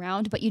running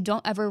around, but you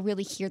don't ever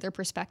really hear their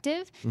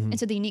perspective. And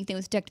so the unique thing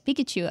with Detective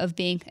Pikachu of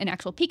being an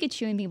actual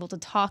Pikachu and being able to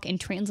talk and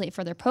translate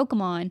for their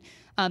Pokemon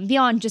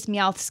beyond just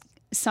Meowth's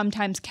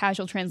sometimes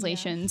casual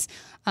translations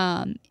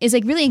is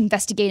like really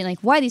investigating like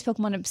why these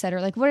Pokemon are upset or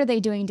like what are they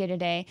doing day to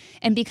day.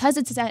 And because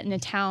it's set in a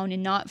town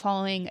and not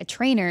following a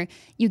trainer,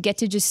 you get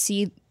to just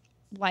see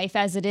life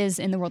as it is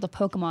in the world of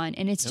Pokemon.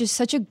 And it's just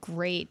such a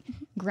great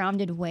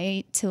grounded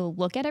way to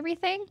look at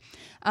everything.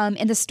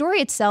 And the story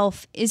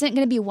itself isn't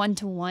going to be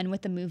one-to-one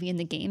with the movie and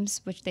the games,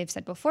 which they've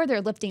said before. They're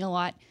lifting a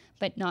lot,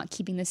 but not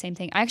keeping the same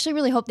thing. I actually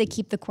really hope they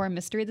keep the core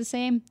mystery the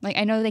same. Like,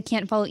 I know they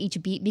can't follow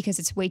each beat because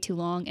it's way too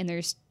long and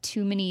there's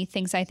too many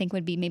things I think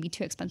would be maybe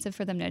too expensive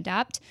for them to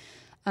adapt.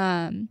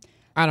 I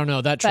don't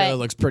know. That trailer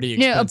looks pretty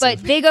expensive. No, but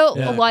they go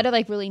a lot of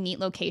like really neat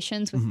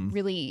locations with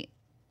really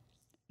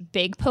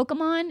big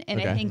Pokemon,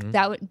 and I think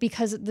that would,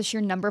 because of the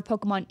sheer number of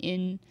Pokemon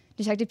in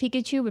Detective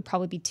Pikachu, would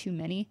probably be too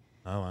many.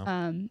 Oh,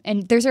 wow.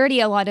 And there's already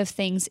a lot of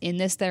things in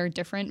this that are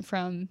different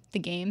from the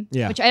game.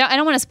 Yeah. Which I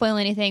don't want to spoil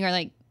anything or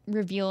like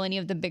reveal any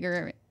of the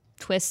bigger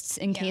twists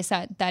in case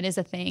that is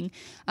a thing.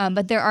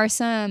 But there are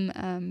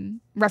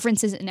some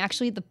references in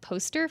actually the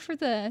poster for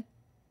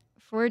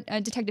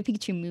Detective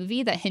Pikachu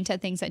movie that hint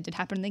at things that did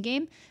happen in the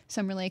game.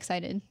 So I'm really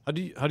excited. How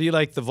do you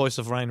like the voice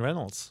of Ryan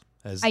Reynolds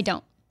as I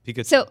don't.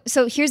 Pikachu?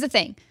 So here's the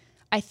thing.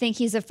 I think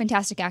he's a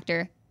fantastic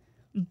actor,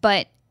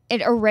 but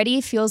it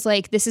already feels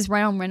like this is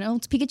Ryan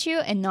Reynolds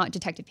Pikachu and not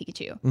Detective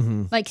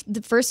Pikachu. Like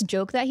the first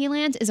joke that he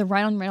lands is a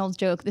Ryan Reynolds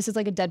joke. This is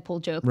like a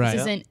Deadpool joke. Right.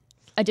 This isn't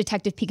a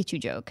Detective Pikachu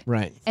joke.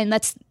 Right. And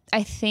that's,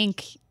 I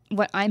think,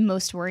 what I'm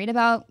most worried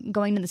about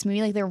going to this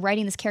movie. Like they're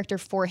writing this character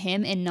for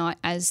him and not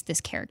as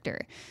this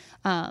character.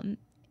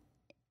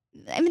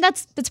 I mean,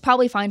 that's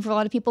probably fine for a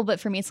lot of people, but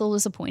for me, it's a little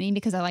disappointing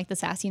because I like the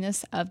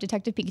sassiness of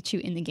Detective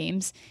Pikachu in the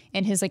games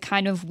and his like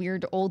kind of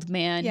weird old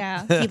man.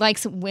 Yeah. He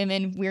likes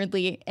women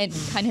weirdly and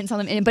kind of hits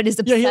on them, but is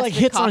obsessed Yeah, he like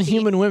with hits on coffee.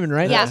 human women,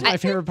 right? Yeah, That's my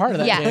favorite part of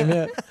that yeah. game.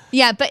 Yeah.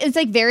 Yeah, but it's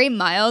like very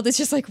mild. It's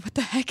just like, what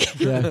the heck?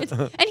 Yeah. And he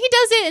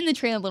does it in the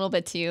trailer a little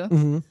bit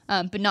too,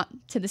 but not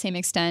to the same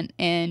extent.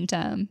 And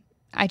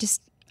I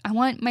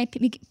want my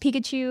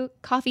Pikachu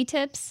coffee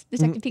tips.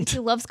 Detective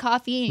Pikachu loves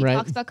coffee and he Right.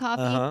 talks about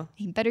coffee.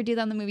 He better do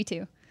that in the movie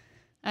too.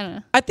 I don't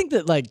know. I think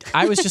that like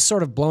I was just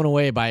sort of blown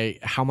away by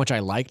how much I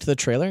liked the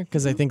trailer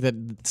because I think that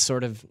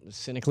sort of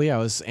cynically I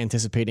was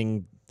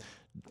anticipating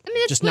I mean,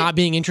 it's just like- not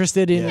being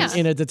interested in Yeah.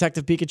 in a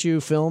Detective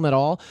Pikachu film at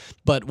all.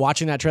 But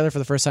watching that trailer for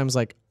the first time was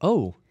like,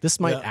 oh, this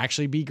might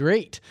actually be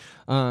great.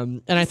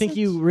 And I think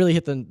you really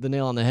hit the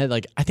nail on the head.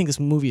 Like I think this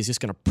movie is just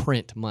going to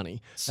print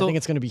money. I think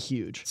it's going to be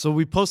huge. So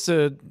we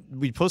posted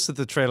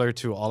the trailer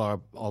to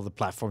all the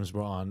platforms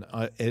we're on.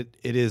 It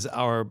is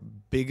our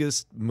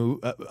biggest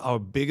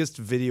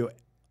video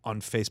on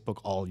Facebook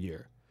all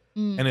year,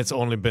 and it's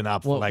only been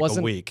up for like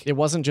a week. It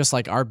wasn't just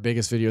like our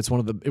biggest video.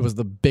 It was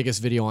the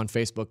biggest video on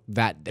Facebook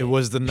that day. It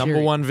was the number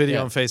Period. one video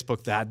Yeah. on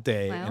Facebook that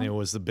day, Wow. and it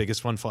was the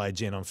biggest one for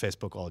IGN on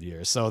Facebook all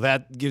year. So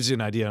that gives you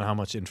an idea on how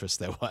much interest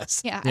there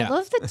was. Yeah, Yeah. I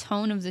love the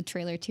tone of the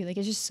trailer too. Like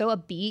it's just so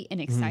upbeat and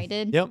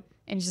excited. Yep.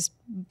 And it's just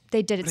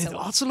they did it But so it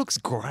well. also looks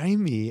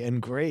grimy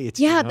and great.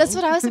 Yeah, you know? that's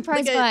what I was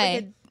surprised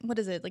by. What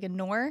is it? Like a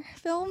noir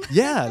film?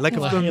 Yeah, like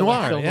a film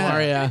noir. Film yeah.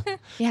 noir, yeah.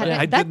 Yeah,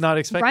 I did not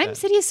expect Rhyme that.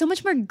 City is so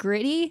much more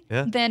gritty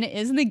Yeah. than it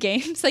is in the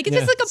games. Like it's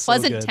Yeah. just like a So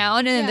pleasant good. town,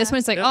 and then this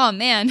one's like, oh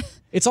man.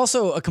 It's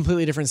also a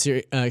completely different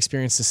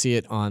experience to see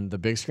it on the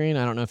big screen.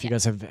 I don't know if you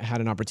guys have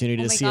had an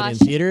opportunity Oh to my see it in gosh.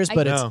 theaters, I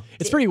but know.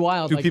 it's pretty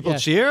wild. Do like, people yeah.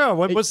 cheer, or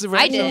what's the I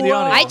reaction of did. the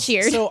I audience?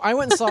 cheered. So I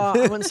went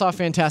and saw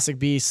Fantastic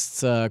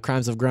Beasts,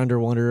 Crimes of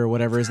Grindelwald or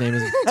whatever his name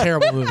is.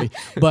 Terrible movie,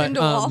 but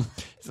Grindelwald.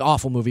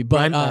 awful movie.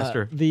 But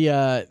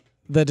Grindmaster.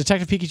 the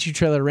Detective Pikachu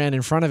trailer ran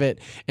in front of it,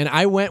 and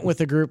I went with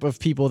a group of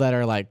people that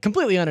are like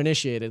completely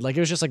uninitiated. Like it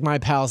was just like my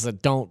pals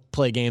that don't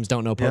play games,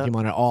 don't know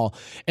Pokemon at all,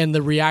 and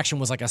the reaction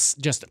was like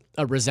just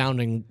a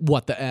resounding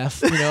 "what the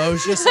f?" You know, it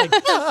was just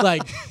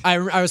like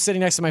I was sitting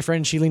next to my friend,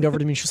 and she leaned over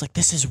to me, and she was like,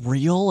 "This is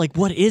real? Like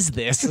what is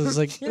this?" I was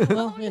like, "Yeah,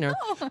 well, you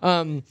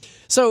know."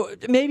 So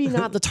maybe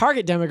not the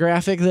target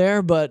demographic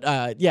there, but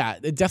yeah,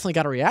 it definitely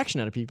got a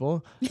reaction out of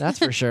people. That's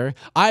for sure.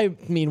 I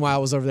meanwhile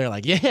was over there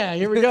like, yeah,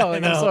 here we go.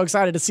 Like, I'm so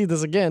excited to see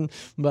this again.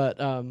 But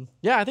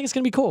yeah, I think it's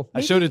gonna be cool.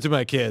 I showed it to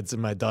my kids,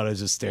 and my daughter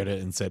just stared at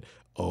it and said,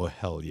 "Oh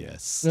hell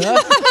yes."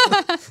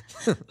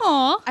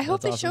 Aw, I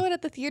hope they show it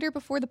at the theater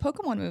before the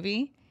Pokemon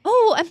movie.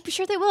 Oh, I'm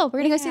sure they will. We're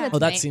gonna go see that. Oh,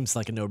 that tonight. seems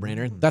like a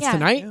no-brainer. That's Yeah.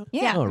 tonight?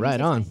 Yeah. Oh, right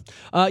on.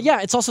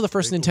 Yeah, it's also the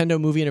first Nintendo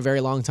movie in a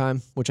very long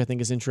time, which I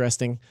think is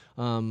interesting.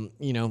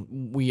 You know,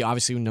 we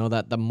obviously know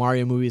that the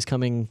Mario movie is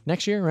coming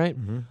next year, right?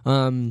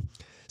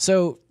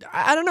 So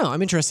I don't know.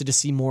 I'm interested to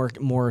see more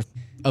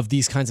of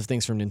these kinds of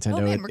things from Nintendo.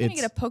 Oh man, we're gonna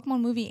get a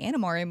Pokemon movie and a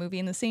Mario movie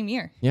in the same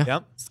year. Yeah,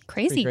 Yep. It's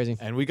pretty crazy. crazy.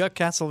 And we got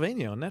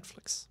Castlevania on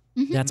Netflix.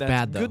 That's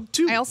bad though. Good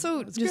too. I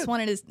also That's just good.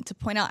 wanted to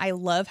point out I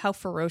love how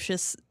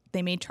ferocious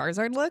they made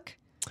Charizard look.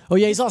 Oh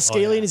yeah, he's all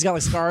scaly yeah. and he's got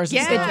like scars.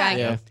 Yeah. and Good stuff. dragon.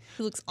 Yeah,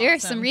 He looks There are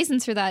awesome. some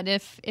reasons for that.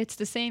 If it's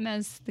the same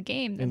as the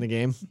game, in then the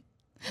game.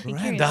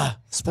 Miranda.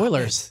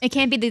 Spoilers. it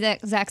can't be the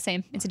exact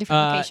same. It's a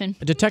different location.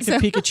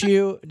 Detective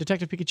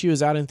Pikachu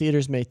is out in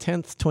theaters May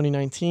 10th,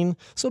 2019.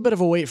 So a bit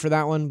of a wait for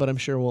that one, but I'm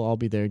sure we'll all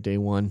be there day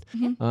one.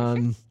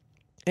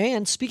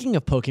 And speaking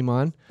of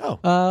Pokemon,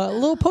 a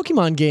little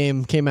Pokemon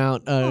game came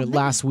out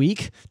last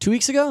week, 2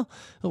 weeks ago,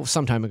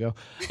 some time ago.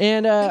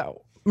 And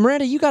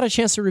Miranda, you got a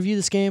chance to review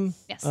this game.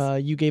 Yes.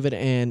 You gave it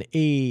an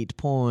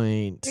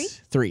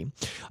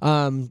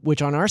 8.3,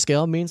 which on our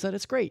scale means that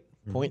it's great.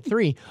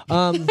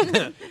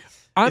 0.3.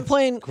 I'm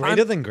playing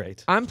Greater than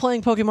great. I'm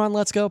playing Pokemon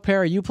Let's Go.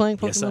 Pear, are you playing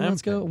Pokemon Yes, I am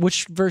Let's Go? playing.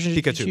 Which version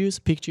did Pikachu. you choose?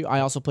 Pikachu.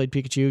 I also played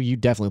Pikachu. You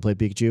definitely played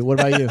Pikachu. What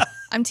about you?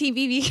 I'm Team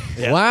VV.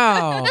 Yeah.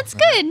 Wow. That's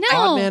good. No,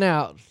 Odd man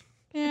out.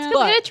 Yeah.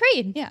 Good, get a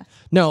trade. Yeah.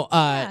 No,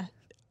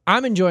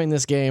 I'm enjoying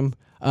this game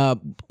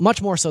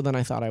much more so than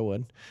I thought I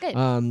would. Good.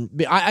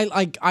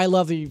 I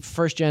love the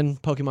first gen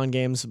Pokemon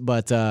games,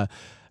 but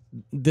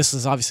this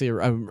is obviously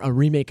a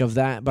remake of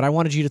that. But I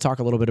wanted you to talk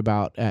a little bit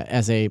about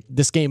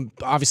this game.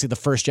 Obviously, the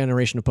first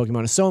generation of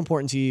Pokemon is so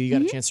important to you. You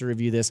got a chance to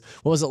review this.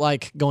 What was it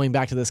like going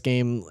back to this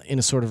game in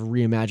a sort of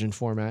reimagined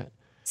format?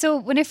 So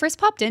when I first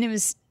popped in, it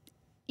was,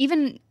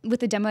 even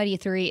with the demo at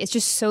E3, it's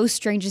just so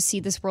strange to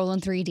see this world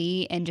in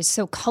 3D and just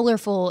so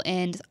colorful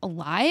and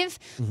alive.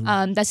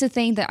 That's the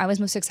thing that I was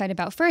most excited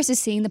about first, is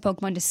seeing the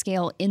Pokemon to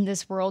scale in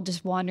this world,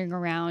 just wandering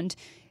around,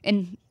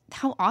 and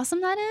how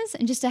awesome that is.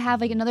 And just to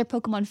have like another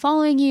Pokemon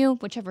following you,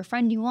 whichever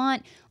friend you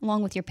want,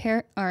 along with your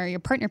pair or your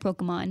partner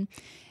Pokemon.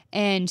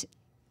 And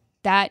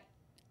that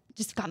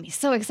just got me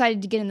so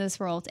excited to get into this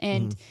world.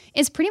 And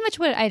it's pretty much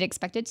what I'd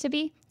expected to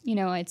be. You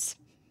know, it's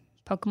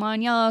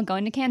Pokemon Yellow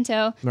going to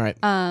Kanto. Right.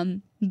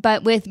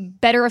 But with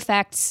better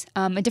effects,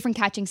 a different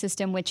catching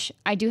system, which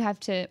I do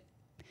have to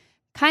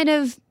kind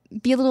of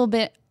be a little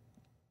bit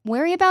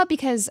wary about,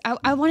 because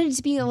I wanted it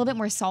to be a little bit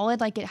more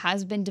solid, like it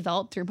has been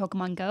developed through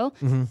Pokemon Go.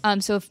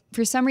 So if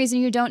for some reason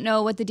you don't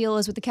know what the deal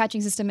is with the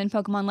catching system in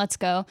Pokemon Let's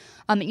Go,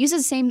 it uses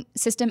the same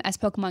system as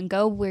Pokemon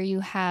Go, where you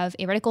have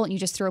a reticle and you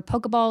just throw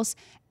Pokeballs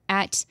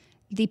at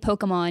the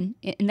Pokemon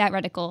in that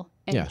reticle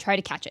and try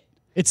to catch it.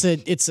 It's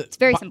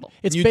very simple.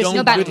 It's You basically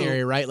don't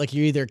binary, right? Like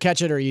you either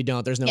catch it or you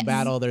don't. There's no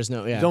battle. There's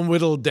no Don't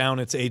whittle down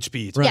its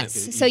HP. to Yes,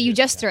 make it so you easier.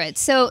 just throw it.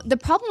 So the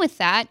problem with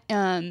that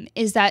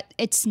is that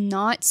it's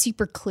not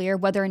super clear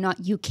whether or not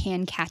you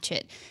can catch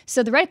it.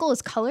 So the reticle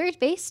is colored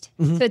based.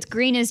 So it's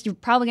green is you're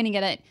probably going to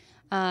get it.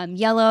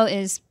 Yellow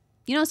is,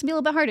 you know, it's going to be a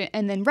little bit harder.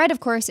 And then red, of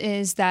course,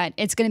 is that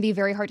it's going to be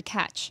very hard to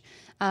catch.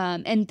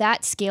 And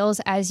that scales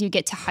as you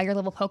get to higher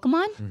level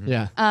Pokemon.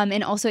 Yeah.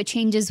 And also it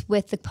changes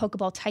with the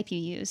Pokeball type you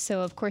use.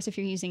 So of course, if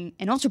you're using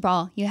an Ultra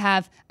Ball, you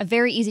have a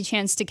very easy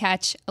chance to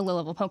catch a low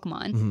level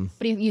Pokemon.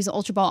 But if you use an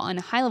Ultra Ball on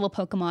a high level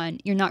Pokemon,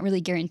 you're not really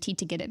guaranteed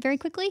to get it very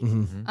quickly.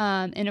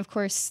 And of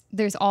course,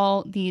 there's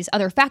all these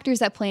other factors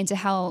that play into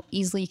how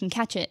easily you can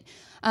catch it.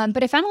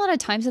 But I found a lot of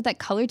times that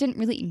color didn't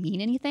really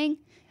mean anything.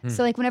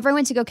 So like whenever I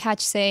went to go catch,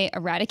 say,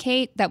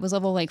 Eradicate, that was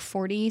level like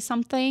 40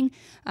 something,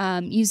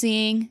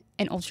 using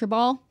an Ultra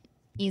Ball,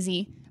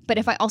 easy. But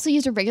if I also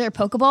used a regular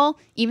Pokeball,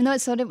 even though it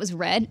said it was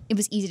red, it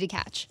was easy to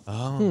catch.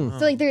 So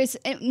like there's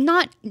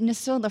not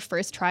necessarily the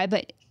first try,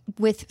 but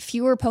with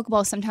fewer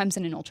Pokeballs sometimes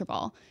than an Ultra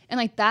Ball. And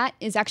like that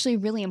is actually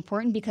really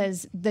important,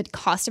 because the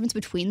cost difference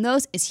between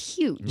those is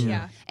huge.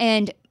 Yeah.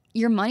 And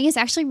your money is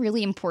actually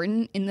really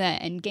important in the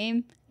end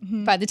game.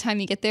 By the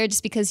time you get there,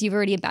 just because you've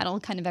already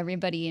battled kind of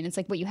everybody, and it's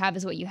like what you have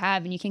is what you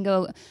have, and you can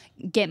go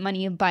get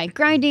money by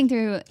grinding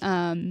through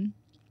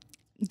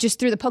just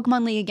through the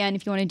Pokemon League again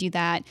if you want to do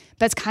that.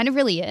 That's kind of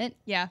really it.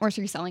 Yeah. Or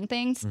through selling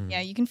things.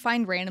 Yeah, you can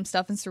find random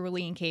stuff in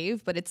Cerulean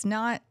Cave, but it's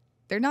not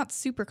they're not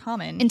super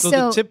common. And So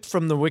so the tip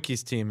from the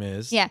Wikis team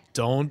is Yeah.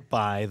 don't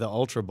buy the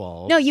Ultra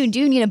Balls. no, you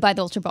do need to buy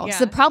the Ultra Balls. Yeah.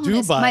 The problem Do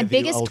is buy my the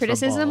biggest Ultra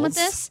criticism with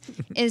Balls. this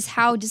is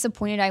how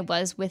disappointed I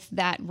was with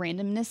that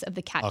randomness of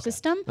the catch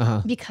system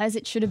because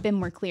it should have been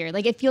more clear.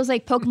 Like it feels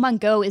like Pokemon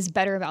Go is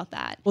better about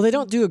that. Well, they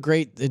don't do a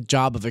great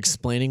job of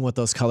explaining what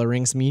those color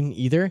rings mean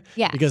either.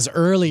 Yeah. Because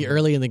early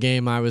in the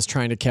game, I was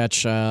trying to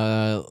catch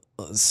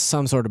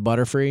some sort of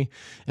Butterfree,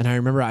 and I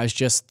remember I was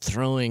just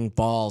throwing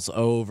balls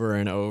over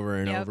and over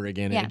and over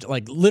again, Yeah. and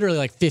like literally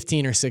like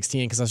 15 or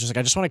 16, because I was just like,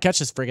 I just want to catch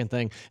this friggin'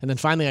 thing, and then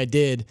finally I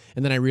did,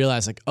 and then I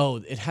realized like, oh,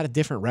 it had a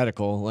different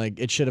reticle, like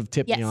it should have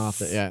tipped me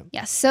off.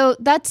 Yes. So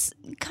that's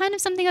kind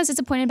of something I was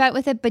disappointed about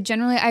with it, but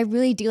generally I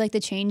really do like the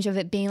change of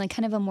it being like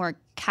kind of a more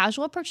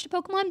casual approach to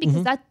Pokemon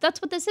because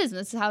that's what this is.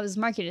 This is how it's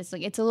marketed. It's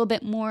like it's a little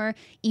bit more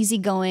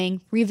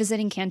easygoing,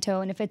 revisiting Kanto,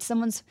 and if it's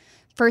someone's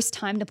first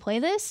time to play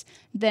this,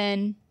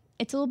 then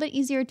it's a little bit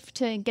easier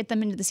to get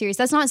them into the series.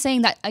 That's not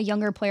saying that a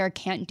younger player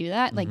can't do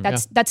that. Like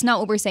that's not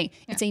what we're saying.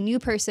 It's a new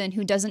person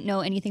who doesn't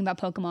know anything about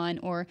Pokemon,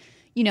 or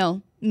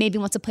maybe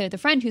wants to play with a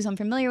friend who's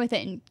unfamiliar with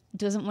it and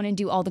doesn't want to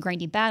do all the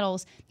grindy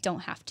battles.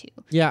 Don't have to.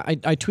 Yeah, I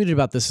tweeted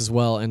about this as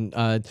well, and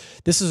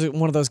this is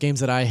one of those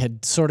games that I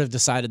had sort of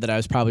decided that I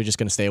was probably just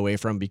going to stay away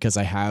from because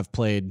I have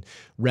played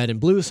Red and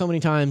Blue so many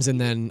times, and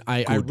then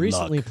I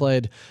recently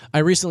played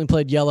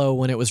Yellow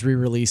when it was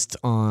re-released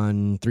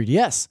on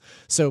 3DS,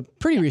 so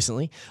pretty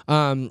recently.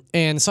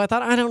 And so I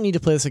thought I don't need to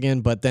play this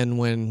again. But then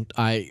when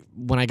I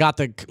got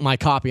my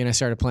copy and I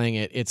started playing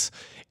it,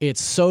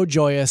 it's so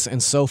joyous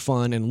and so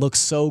fun and looks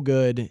so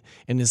good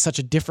and is such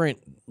a different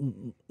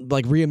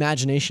like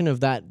reimagination of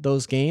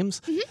those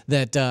games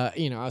that I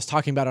was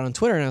talking about it on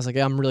Twitter and I was like,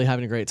 I'm really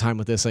having a great time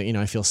with this.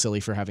 I feel silly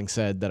for having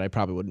said that I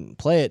probably wouldn't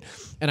play it,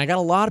 and I got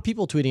a lot of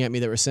people tweeting at me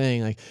that were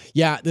saying like,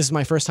 yeah, this is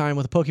my first time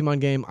with a Pokemon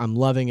game. I'm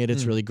loving it.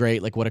 It's really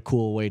great. Like, what a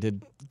cool way to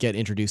get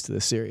introduced to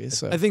this series.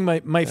 So I think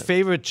my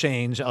favorite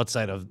change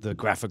outside of the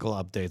graphical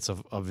updates,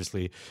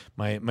 obviously,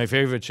 my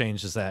favorite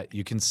change is that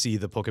you can see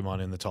the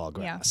Pokemon in the tall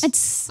grass. It's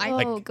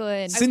so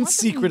good. Since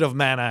Secret of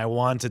Mana, I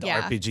wanted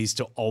Yeah. RPGs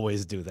to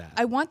always do that.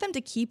 I want them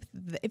to keep,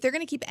 if they're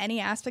going to keep any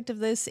aspect of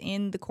this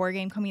in the core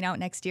game coming out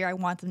next year, I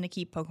want them to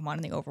keep Pokemon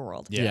in the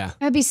overworld. yeah.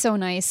 That'd be so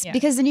nice Yeah.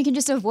 because then you can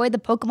just avoid the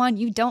Pokemon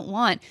you don't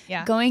want.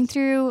 Yeah. Going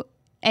through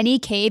any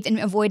cave and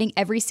avoiding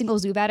every single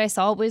Zubat I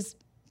saw was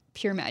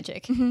pure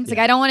magic. It's like,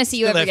 I don't want to see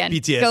you Still ever have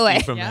again. PTSD Go away.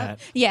 from that.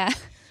 Yeah.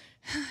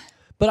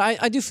 But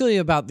I do feel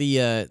you about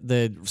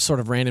the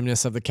sort of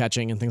randomness of the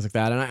catching and things like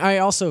that. And I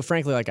also,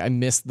 frankly, like I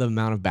miss the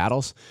amount of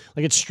battles.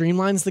 Like it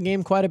streamlines the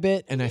game quite a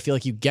bit, and I feel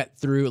like you get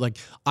through. Like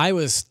I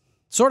was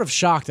sort of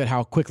shocked at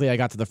how quickly I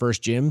got to the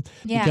first gym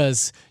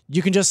because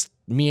you can just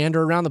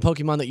meander around the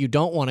Pokemon that you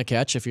don't want to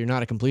catch if you're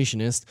not a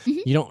completionist.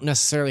 You don't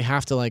necessarily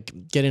have to like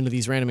get into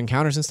these random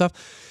encounters and stuff.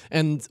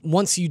 And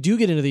once you do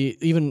get into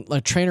even a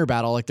trainer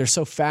battle, like they're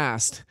so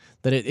fast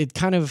that it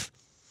kind of.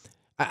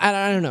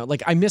 I don't know.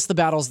 Like I miss the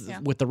battles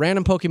with the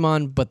random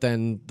Pokemon, but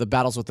then the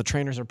battles with the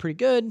trainers are pretty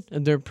good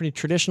and they're pretty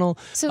traditional.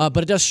 So,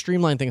 but it does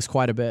streamline things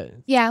quite a bit.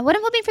 Yeah. What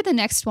I'm hoping for the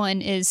next one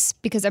is,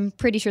 because I'm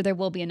pretty sure there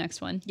will be a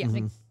next one. Yeah.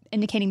 Like,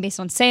 indicating based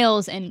on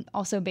sales and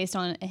also based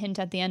on a hint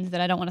at the end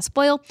that I don't want to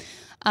spoil.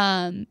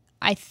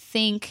 I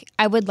think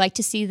I would like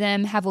to see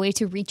them have a way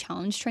to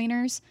re-challenge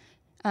trainers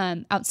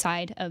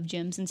outside of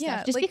gyms and stuff.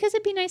 Yeah, just like- because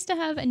it'd be nice to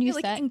have a new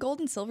Like set. in Gold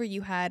and Silver,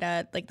 you had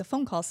like the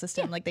phone call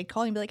system. Like they'd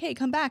call you and be like, "Hey,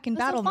 come back and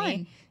That's battle so me."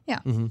 fun. Yeah.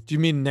 Do you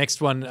mean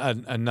next one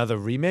another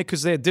remake?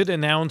 Because they did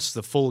announce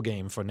the full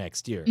game for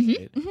next year,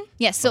 right?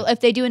 Yes. So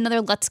if they do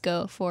another Let's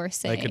Go for,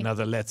 say, Like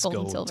another Let's Gold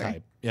Go and Silver.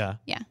 type. Yeah.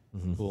 Yeah.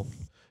 Cool.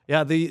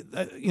 Yeah, there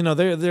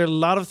are a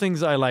lot of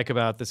things I like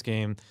about this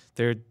game.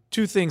 There are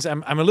two things.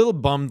 I'm a little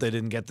bummed they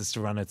didn't get this to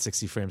run at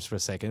 60 frames per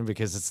second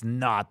because it's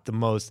not the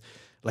most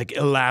like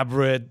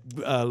elaborate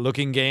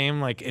looking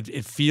game. Like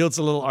it feels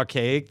a little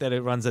archaic that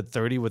it runs at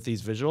 30 with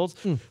these visuals.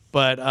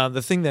 But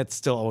the thing that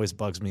still always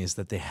bugs me is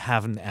that they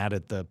haven't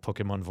added the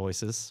Pokemon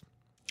voices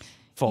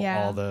for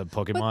Yeah. all the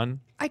Pokemon.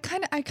 I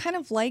kind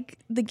of like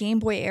the Game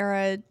Boy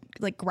era,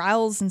 like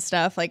growls and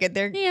stuff. Like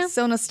they're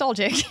so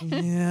nostalgic.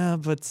 Yeah,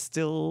 but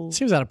still.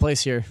 Seems out of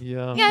place here.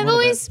 Yeah. Yeah, I've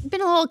always been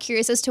a little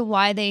curious as to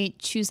why they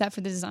choose that for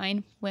the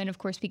design when, of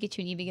course, Pikachu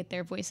and Eevee get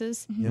their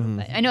voices.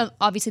 But I know,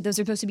 obviously, those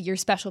are supposed to be your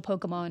special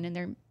Pokemon and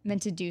they're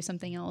meant to do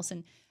something else.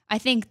 And I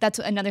think that's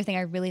another thing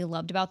I really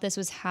loved about this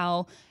was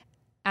how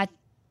at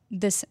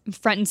this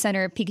front and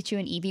center Pikachu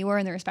and Eevee were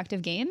in their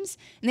respective games.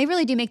 And they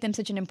really do make them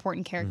such an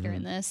important character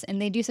in this.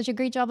 And they do such a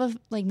great job of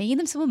like making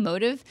them so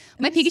emotive.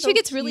 My they're Pikachu so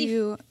gets really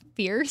cute.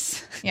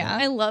 fierce. Yeah.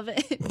 I love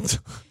it.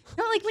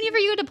 No, like whenever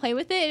you go to play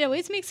with it, it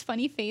always makes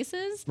funny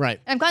faces.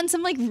 Right. I've gotten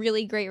some like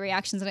really great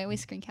reactions and I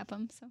always screen cap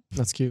them. So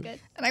That's cute. good.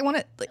 And I want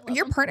to. Like,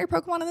 your partner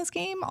Pokemon in this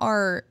game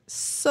are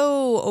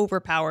so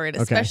overpowered,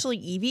 especially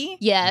Eevee.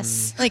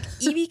 Yes. Like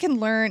Eevee can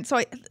learn. So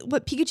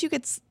Pikachu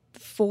gets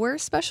 4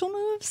 special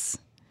moves.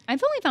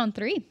 I've only found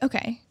 3.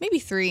 Okay, maybe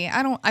 3.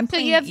 I'm So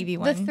playing you have Eevee the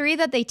one. 3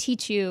 that they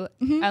teach you,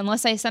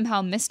 unless I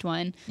somehow missed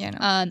one. Yeah, no.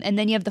 And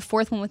then you have the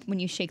 4th one with when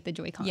you shake the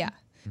Joy-Con. Yeah.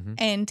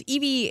 And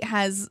Eevee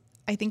has,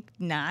 I think,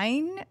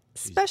 9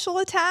 special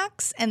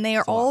attacks, and they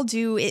are all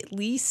do at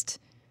least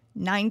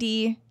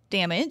 90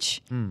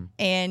 damage.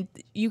 And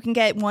you can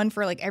get one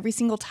for like every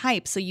single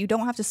type, so you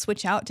don't have to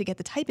switch out to get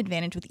the type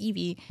advantage with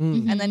Eevee.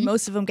 And then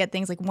most of them get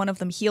things like one of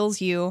them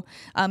heals you.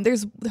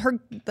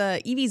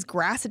 The Eevee's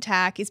grass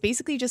attack is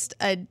basically just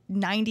a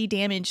 90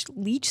 damage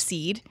leech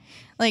seed.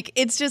 Like,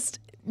 it's just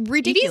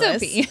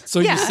ridiculous. Eevee's OP. So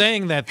you're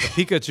saying that the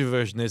Pikachu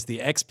version is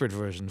the expert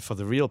version for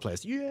the real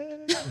players? Yeah.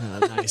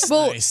 Nice.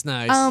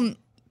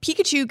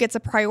 Pikachu gets a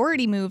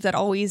priority move that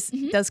always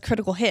does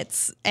critical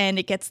hits, and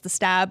it gets the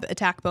stab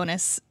attack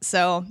bonus.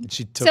 So,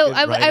 She took it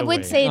right I would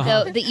away. say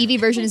though the Eevee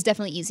version is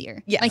definitely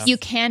easier. Yes. Like you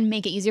can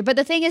make it easier, but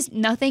the thing is,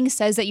 nothing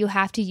says that you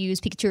have to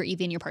use Pikachu or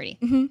Eevee in your party.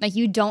 Like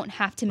you don't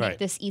have to make Right.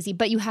 this easy,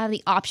 but you have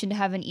the option to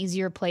have an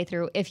easier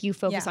playthrough if you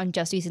focus on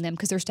just using them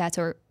because their stats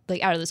are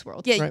like out of this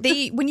world. yeah,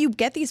 when you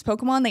get these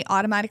Pokemon, they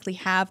automatically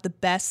have the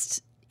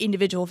best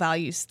individual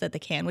values that they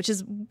can, which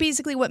is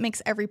basically what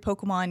makes every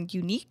Pokemon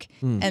unique.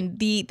 And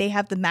they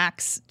have the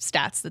max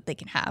stats that they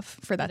can have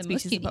for that The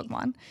most species of unique.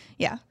 Pokemon.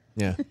 Yeah.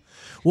 Yeah.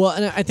 Well,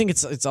 and I think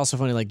it's also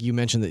funny, like you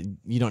mentioned that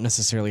you don't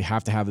necessarily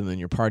have to have them in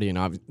your party, and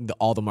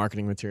all the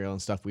marketing material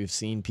and stuff we've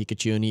seen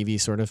Pikachu and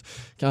Eevee sort of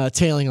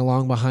tailing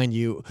along behind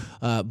you.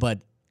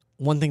 But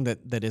one thing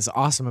that is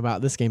awesome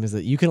about this game is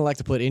that you can elect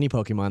to put any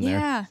Pokemon there.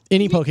 Yeah.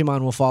 Any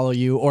Pokemon will follow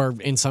you, or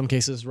in some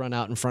cases run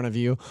out in front of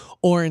you,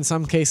 or in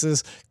some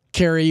cases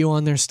carry you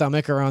on their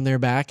stomach or on their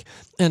back.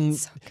 And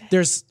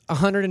there's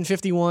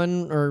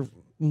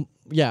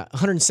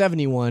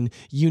 171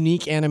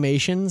 unique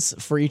animations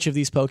for each of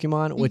these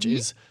Pokemon, which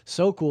is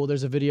so cool.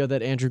 There's a video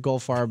that Andrew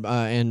Goldfarb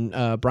and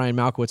Brian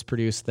Malkowitz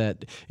produced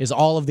that is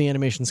all of the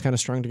animations kind of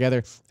strung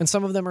together. And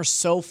some of them are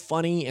so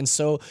funny and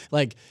so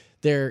like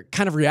they're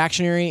kind of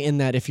reactionary in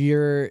that if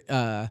you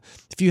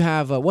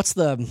have what's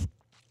the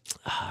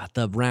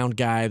round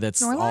guy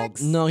that's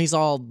Snorlax? he's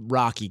all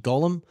rocky.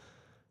 Golem?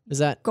 Is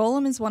that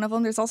Golem is one of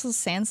them. There's also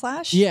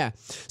Sandslash. Yeah.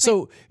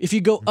 So if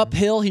you go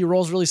uphill, he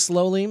rolls really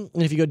slowly, and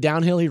if you go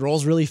downhill, he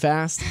rolls really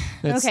fast.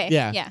 Okay.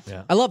 Yeah.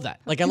 I love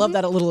that. Like I love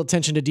that little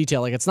attention to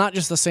detail. Like it's not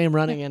just the same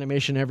running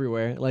animation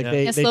everywhere. Like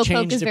they Slowpoke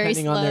change is very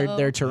depending on slow.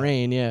 their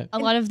terrain. Yeah. A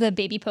lot of the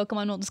baby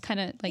Pokemon will just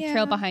kind of like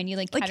trail behind you,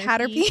 like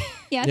Caterpie.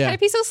 Yeah, Yeah.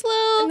 Caterpie's so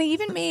slow. And they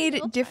even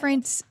made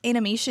different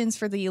animations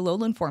for the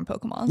Alolan form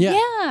Pokemon.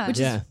 Yeah. Which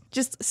is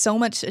just so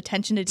much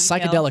attention to detail.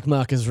 Psychedelic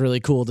Muck is really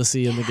cool to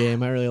see in the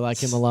game. I really like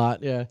him a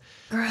lot. Yeah.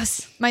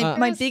 Gross.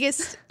 My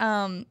biggest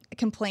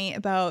complaint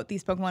about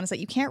these Pokemon is that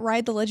you can't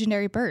ride the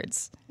legendary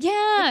birds.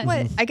 Yeah.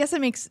 What? I guess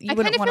it makes you I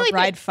wouldn't kinda want feel to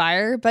like ride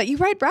fire, but you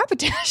ride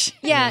Rapidash.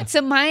 Yeah.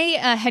 So my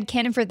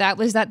headcanon for that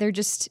was that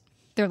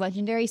they're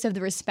legendary, so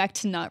the respect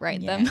to not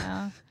ride them.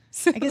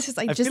 I guess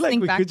I just feel like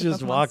think we back could to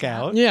just Pokemon walk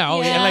Snap. out. Yeah. Oh,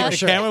 Yeah. And like the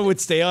sure. camera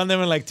would stay on them,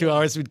 and like 2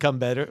 hours we'd come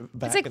back.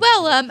 It's like,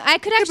 well, I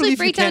could actually believe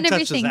break you down can't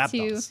touch the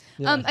everything too.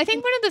 Zapdos. I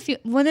think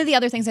one of the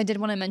other things I did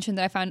want to mention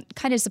that I found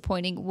kind of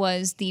disappointing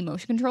was the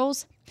motion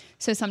controls.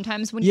 So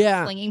sometimes when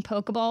you're flinging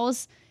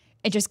Pokeballs,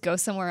 it just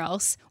goes somewhere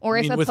else. Or You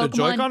if mean a with Pokemon, the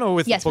Joy-Con or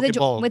with the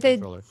Pokeball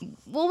controller?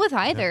 with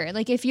either.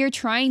 Like if you're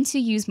trying to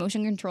use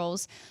motion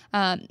controls,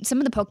 some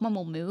of the Pokemon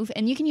will move,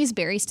 and you can use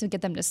berries to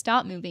get them to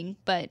stop moving,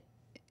 but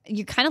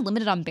you're kind of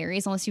limited on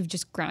berries unless you've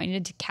just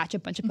grinded to catch a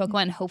bunch of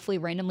Pokemon and hopefully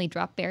randomly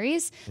drop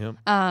berries. Yep.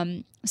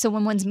 So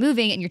when one's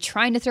moving and you're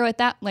trying to throw it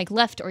that like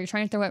left or you're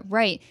trying to throw it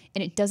right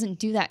and it doesn't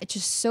do that, it's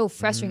just so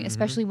frustrating,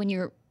 especially when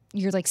you're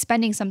like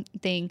spending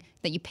something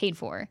that you paid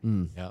for.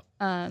 Yeah.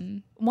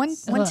 One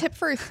tip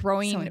for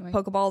throwing annoying.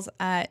 Pokeballs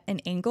at an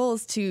angle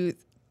is to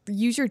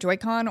use your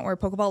Joy-Con or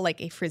Pokeball like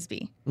a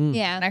frisbee.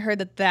 Yeah. And I heard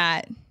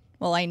that.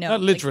 Well, I know. Not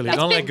literally. Like,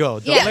 Don't let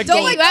go. Yeah, let don't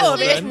go. let you go,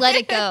 absolutely man. just let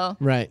it go.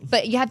 Right.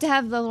 But you have to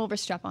have the little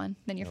wrist strap on,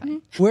 then you're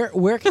fine.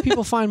 Where can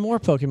people find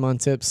more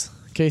Pokemon tips,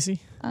 Casey?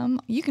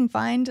 you can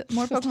find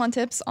more Pokemon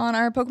tips on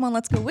our Pokemon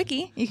Let's Go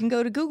wiki. You can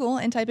go to Google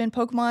and type in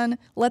Pokemon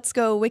Let's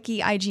Go Wiki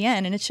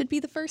IGN, and it should be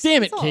the first.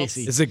 Damn it, results.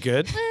 Casey. Is it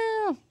good?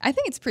 Well, I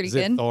think it's pretty Is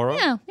good. it thorough?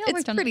 yeah, It's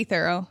worked on pretty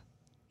thorough.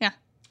 Yeah.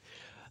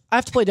 I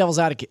have to play devil's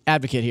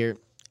advocate here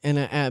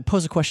and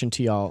pose a question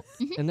to y'all,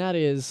 and that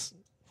is,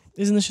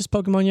 isn't this just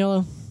Pokemon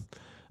Yellow?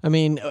 I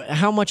mean,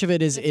 how much of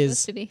it is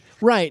supposed to be.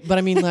 right? But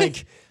I mean,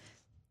 like,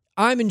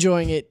 I'm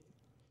enjoying it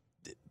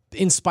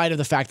in spite of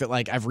the fact that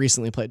like I've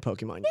recently played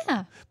Pokemon.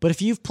 Yeah. But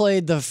if you've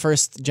played the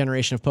first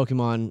generation of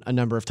Pokemon a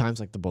number of times,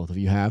 like the both of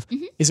you have,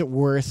 is it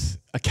worth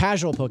a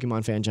casual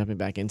Pokemon fan jumping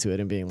back into it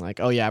and being like,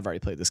 oh yeah, I've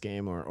already played this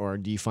game, or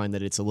do you find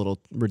that it's a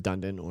little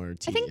redundant or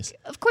tedious? I think,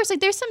 of course,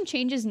 like there's some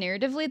changes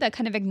narratively that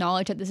kind of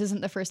acknowledge that this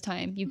isn't the first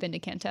time you've been to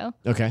Kanto.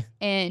 Okay.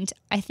 And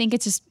I think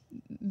it's just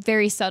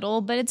very subtle,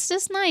 but it's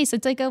just nice.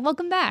 It's like a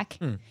welcome back.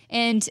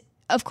 And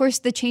of course,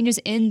 the changes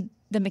in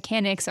the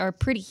mechanics are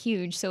pretty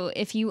huge. So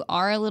if you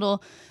are a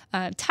little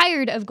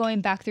tired of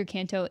going back through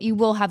Kanto, you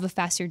will have a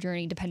faster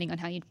journey depending on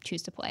how you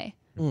choose to play.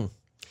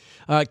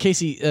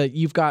 Casey,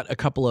 you've got a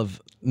couple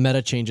of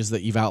meta changes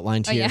that you've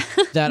outlined here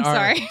that are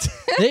sorry.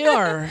 they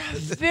are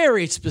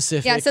very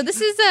specific. Yeah, so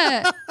this is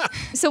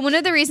so one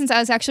of the reasons I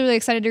was actually really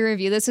excited to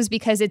review this was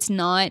because it's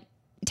not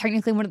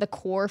technically one of the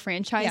core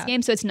franchise Yeah.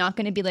 games, so it's not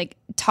going to be like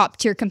top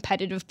tier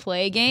competitive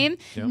play game,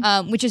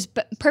 which is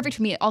perfect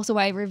for me. Also,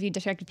 why I reviewed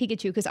Detective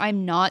Pikachu, because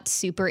I'm not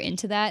super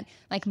into that.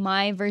 Like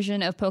my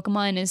version of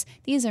Pokemon is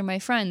these are my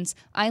friends.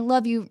 I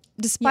love you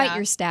despite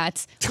your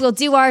stats. We'll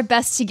do our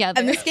best together.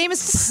 And this game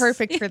is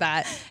perfect for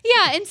that.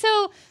 Yeah, and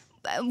so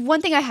one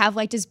thing I have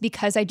liked is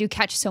because I do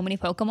catch so many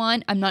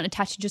Pokemon, I'm not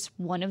attached to just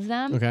one of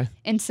them. Okay.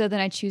 And so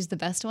then I choose the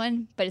best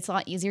one, but it's a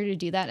lot easier to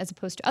do that as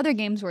opposed to other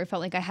games where I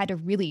felt like I had to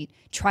really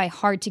try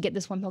hard to get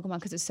this one Pokemon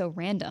because it's so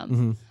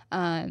random.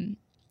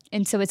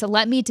 And so it's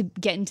let me to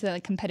get into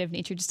the competitive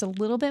nature just a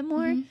little bit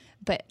more,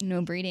 but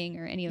no breeding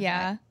or any of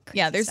that.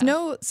 Yeah, there's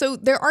stuff. so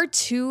there are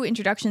 2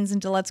 introductions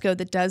into Let's Go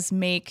that does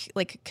make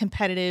like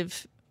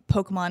competitive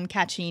Pokemon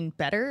catching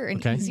better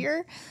and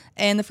easier.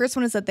 And the first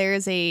one is that there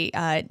is a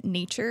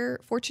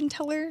nature fortune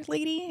teller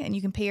lady, and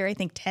you can pay her, I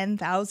think,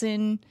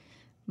 10,000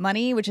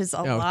 money, which is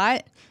a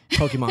lot.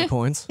 Pokemon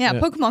coins. Yeah,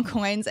 Pokemon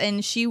coins.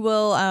 And she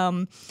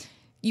will,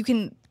 you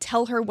can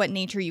tell her what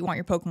nature you want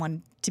your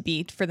Pokemon to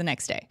be for the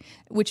next day,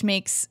 which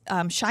makes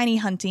shiny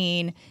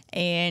hunting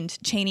and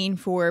chaining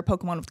for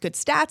Pokemon with good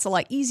stats a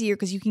lot easier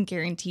because you can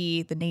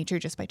guarantee the nature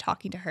just by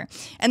talking to her.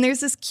 And there's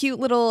this cute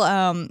little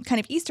kind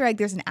of Easter egg.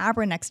 There's an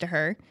Abra next to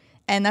her.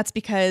 And that's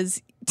because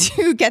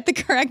to get the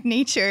correct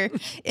nature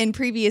in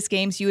previous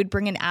games, you would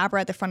bring an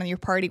Abra at the front of your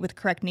party with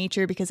correct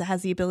nature because it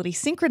has the ability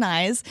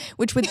synchronize,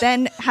 which would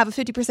then have a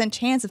 50%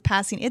 chance of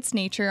passing its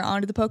nature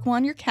onto the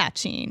Pokemon you're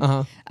catching.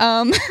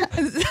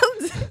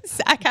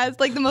 Zach has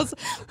like the most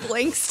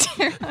blank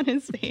stare on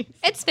his face.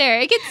 It's fair.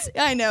 It gets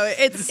I know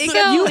it so gets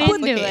into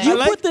complicated. it. You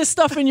put this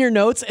stuff in your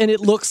notes, and it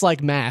looks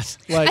like math.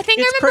 Like, I think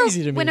it's I remember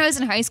crazy to me. when I was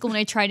in high school when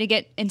I tried to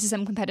get into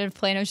some competitive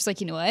play, and I was just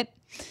like, you know what?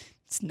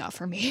 It's not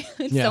for me.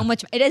 It's so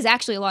much. It is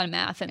actually a lot of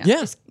math and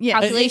just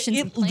calculations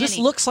and planning. This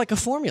looks like a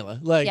formula.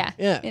 Like, yeah.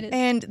 It is.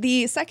 And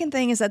the second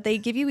thing is that they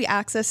give you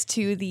access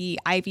to the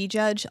IV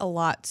Judge a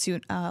lot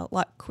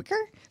quicker.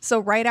 So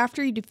right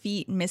after you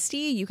defeat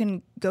Misty, you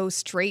can go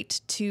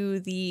straight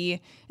to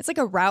it's like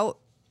a route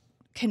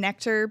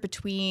connector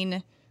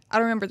between, I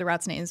don't remember the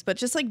route's names, but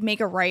just like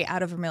make a right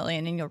out of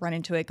Vermilion and you'll run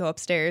into it, go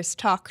upstairs,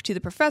 talk to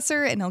the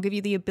professor, and he'll give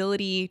you the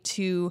ability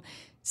to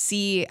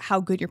see how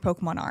good your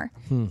Pokemon are.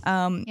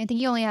 I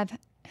think you only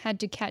had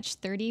to catch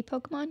 30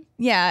 Pokemon.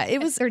 Yeah, it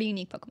was 30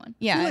 unique Pokemon.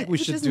 Yeah, I feel like we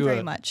which should isn't do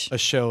very much. a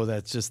show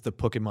that's just the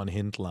Pokemon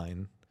hint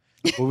line.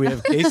 Where we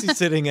have Casey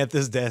sitting at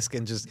this desk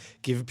and just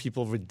give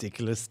people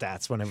ridiculous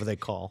stats whenever they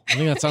call. I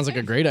think that sounds like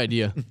a great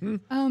idea.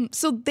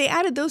 So they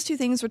added those 2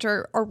 things, which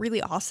are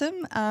really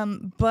awesome.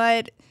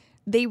 But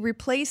they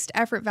replaced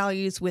effort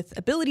values with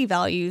ability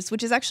values,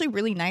 which is actually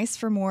really nice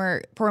for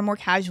a more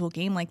casual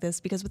game like this,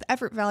 because with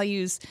effort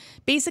values,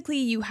 basically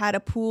you had a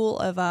pool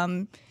of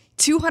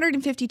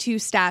 252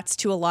 stats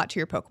to allot to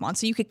your Pokemon.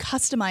 So you could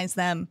customize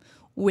them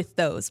with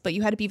those, but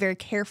you had to be very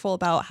careful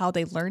about how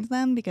they learned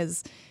them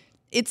because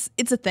it's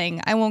a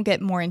thing. I won't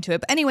get more into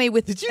it. But anyway,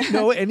 Did you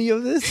know any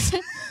of this?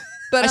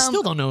 but I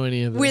still don't know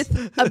any of this.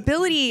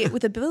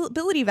 with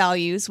ability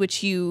values,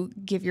 which you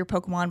give your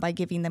Pokemon by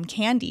giving them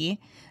candy,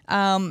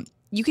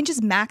 you can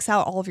just max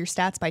out all of your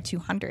stats by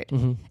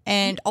 200.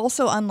 And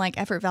also, unlike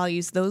effort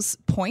values, those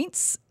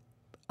points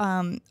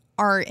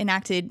are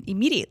enacted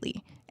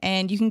immediately.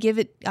 And you can give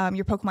it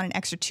your Pokemon an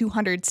extra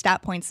 200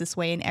 stat points this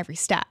way in every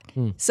stat.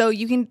 So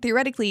you can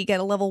theoretically get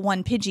a level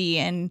 1 Pidgey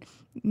and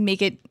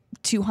make it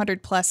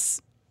 200 plus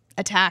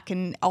attack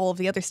and all of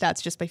the other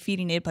stats just by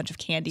feeding it a bunch of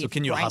candy. So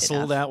can you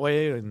hustle that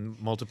way in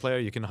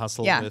multiplayer? You can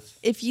hustle with...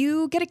 If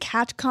you get a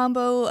catch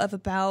combo of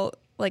about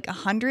like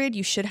 100,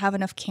 you should have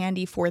enough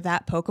candy for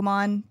that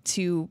Pokemon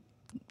to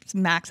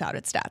max out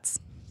its stats.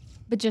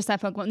 But just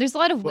that Pokemon. There's a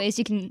lot of ways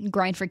you can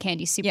grind for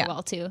candy super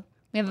well too.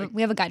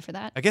 We have a guide for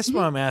that. I guess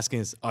what I'm asking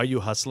is, are you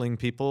hustling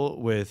people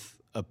with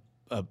a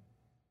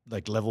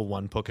like level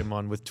 1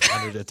 Pokemon with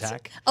 200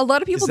 attack? A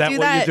lot of people Is that do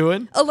what that. you're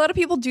doing? A lot of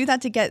people do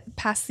that to get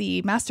past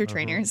the master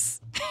trainers.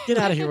 Get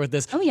out of here with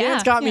this. Oh, yeah.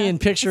 It's got me in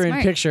picture in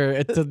Smart.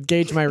 picture to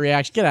gauge my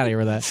reaction. Get out of here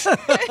with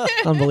that.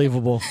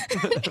 Unbelievable.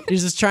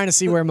 He's just trying to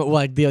see where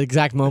like the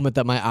exact moment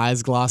that my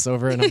eyes gloss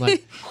over, and I'm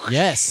like,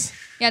 yes,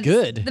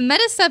 good. The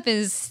meta stuff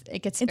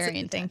it gets very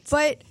intense.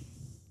 But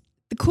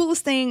the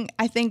coolest thing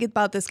I think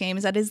about this game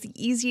is that it's the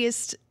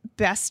easiest,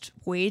 best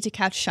way to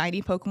catch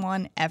shiny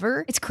Pokemon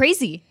ever. It's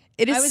crazy.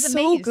 It I is was so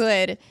amazed.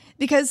 good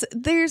because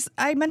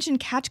I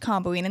mentioned catch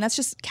comboing, and that's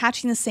just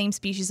catching the same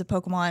species of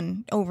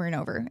Pokemon over and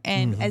over.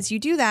 And as you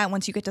do that,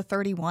 once you get to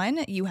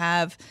 31, you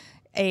have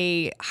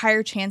a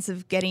higher chance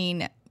of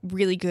getting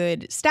really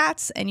good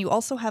stats, and you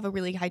also have a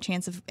really high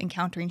chance of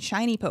encountering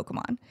shiny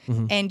Pokemon.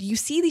 And you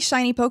see these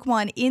shiny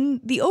Pokemon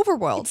in the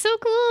overworld. It's so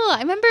cool. I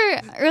remember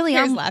early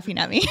Claire's on. laughing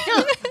at me.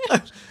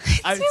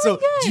 So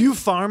do you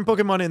farm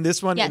Pokemon in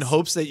this one in Yes.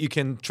 hopes that you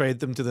can trade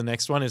them to the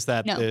next one? Is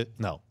that No.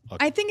 no?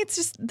 Okay. I think it's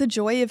just the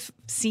joy of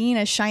seeing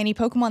a shiny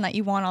Pokemon that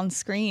you want on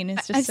screen.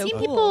 It's just I've so seen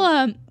cool.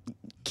 people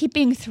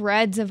keeping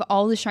threads of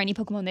all the shiny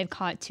Pokemon they've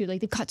caught too.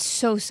 Like they've caught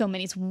so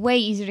many. It's way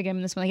easier to get them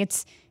in this one. Like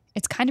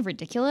it's kind of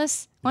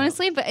ridiculous,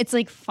 honestly, but it's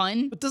like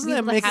fun. But doesn't to be that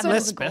able to make have it that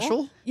less as a goal.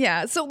 special?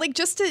 Yeah, so like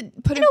just to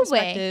put in In a way.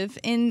 perspective,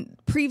 in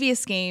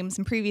previous games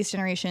and previous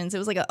generations, it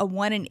was like a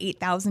 1 in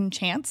 8,000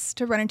 chance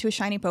to run into a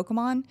shiny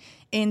Pokemon.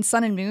 In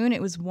Sun and Moon,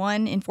 it was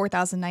 1 in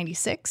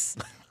 4,096.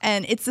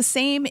 And it's the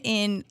same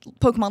in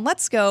Pokemon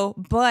Let's Go,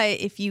 but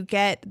if you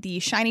get the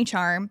shiny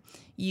charm,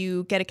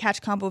 you get a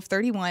catch combo of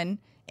 31,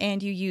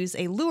 and you use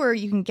a lure,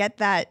 you can get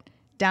that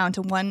down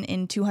to 1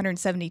 in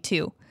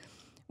 272.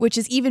 Which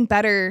is even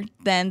better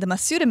than the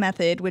Masuda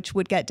method, which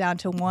would get down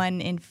to 1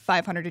 in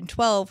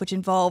 512, which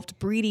involved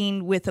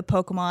breeding with a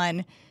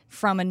Pokemon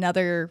from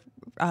another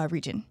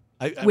region.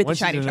 I with want the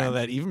shiny you to know charm.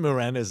 that even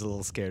Miranda is a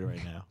little scared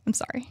right now. I'm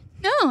sorry.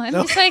 No, I'm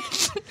just like,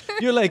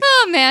 You're like,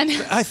 oh man.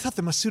 I thought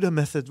the Masuda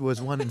method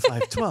was 1 in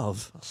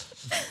 512.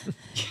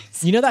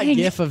 You know that Dang.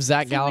 gif of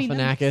Zach Really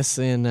Galifianakis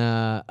in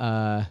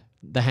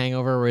The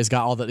Hangover where he's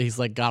got all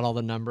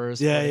the numbers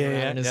floating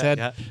around in his head?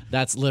 Yeah.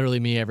 That's literally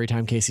me every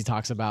time Casey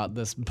talks about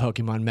this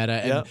Pokemon meta.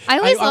 And Yeah. I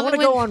always love want it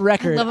to go when- on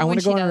record. I love it I want when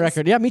to go she on does.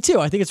 record. Yeah, me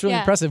too. I think it's really Yeah.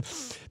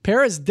 impressive.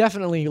 Para's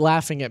definitely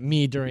laughing at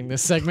me during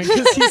this segment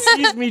because he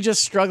sees me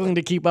just struggling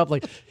to keep up.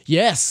 Like,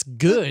 yes,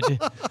 good.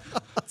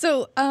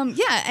 So,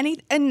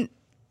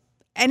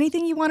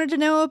 anything you wanted to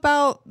know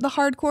about the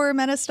hardcore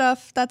meta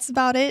stuff, that's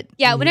about it.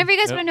 Yeah, whenever you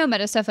guys Yep. want to know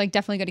meta stuff, like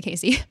definitely go to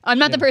Casey. I'm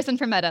not the person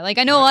for meta. Like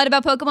I know a lot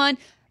about Pokemon,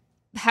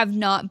 have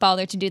not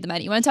bothered to do the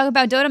meta. You want to talk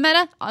about Dota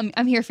meta?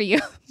 I'm here for you.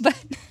 But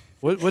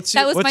What's That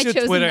your, was my what's your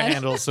chosen Twitter meta.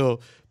 handle so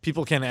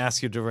people can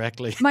ask you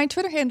directly? My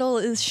Twitter handle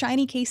is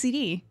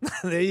ShinyKCD.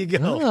 There you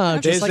go. Ah,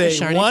 just There's like a a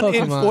shiny 1 in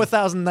Pokemon.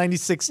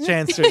 4,096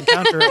 chance to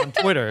encounter on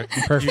Twitter.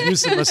 You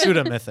use the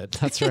Masuda method.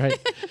 That's right.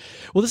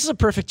 Well, this is a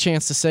perfect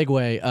chance to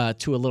segue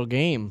to a little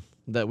game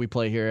that we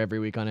play here every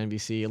week on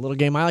NVC. A little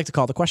game I like to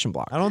call the question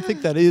block. I don't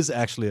think that is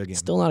actually a game.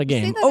 Still not a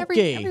game. Say that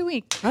Okay. every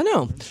week. I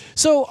know.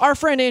 So our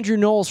friend Andrew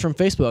Knowles from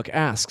Facebook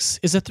asks,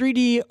 is a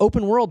 3D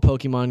open world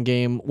Pokemon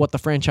game what the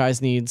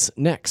franchise needs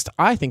next?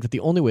 I think that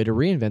the only way to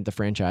reinvent the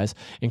franchise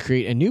and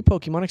create a new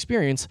Pokemon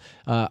experience,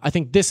 I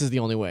think this is the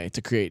only way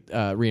to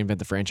reinvent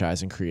the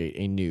franchise and create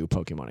a new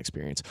Pokemon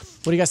experience.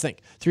 What do you guys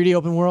think? 3D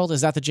open world,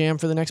 is that the jam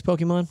for the next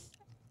Pokemon?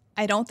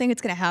 I don't think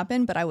it's going to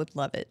happen, but I would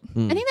love it. I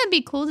think that'd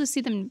be cool to see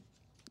them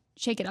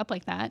shake it up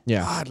like that.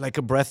 Yeah. God, like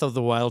a Breath of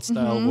the Wild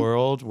style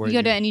world where You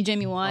go to any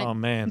gym you want. Oh,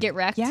 man. Get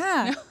wrecked.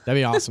 Yeah. That'd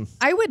be awesome.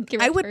 I would.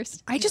 Get I right would.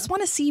 first. I just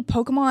want to see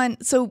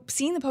Pokemon. So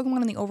seeing the Pokemon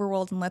in the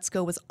overworld and Let's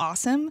Go was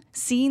awesome.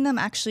 Seeing them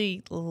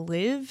actually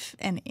live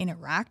and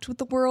interact with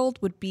the world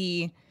would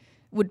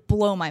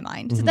blow my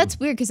mind. So that's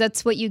weird because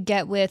that's what you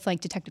get with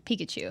like Detective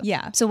Pikachu.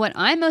 Yeah. So what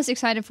I'm most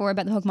excited for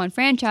about the Pokemon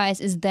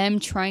franchise is them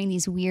trying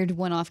these weird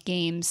one-off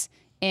games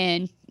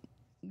and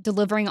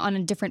delivering on a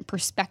different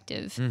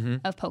perspective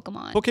of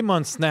Pokemon.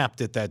 Pokemon Snap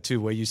did that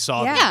too, where you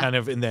saw them Yeah. kind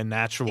of in their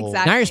natural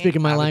Exactly. Now you're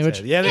speaking my habitat.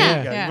 language. Yeah, there Yeah.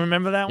 you go. Yeah. You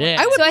remember that one? Yeah.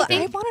 I would. So I I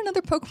think- want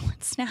another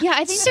Pokemon Snap. Yeah,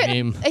 I think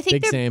Same. I think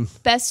Big their same.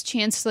 best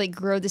chance to like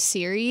grow the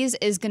series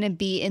is going to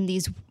be in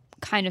these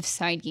kind of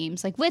side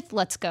games, like with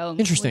Let's Go.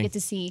 Interesting. We get to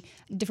see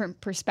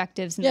different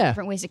perspectives and Yeah.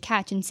 different ways to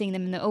catch and seeing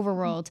them in the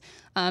overworld.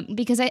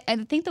 Because I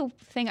think the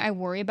thing I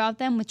worry about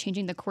them with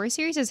changing the core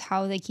series is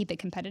how they keep it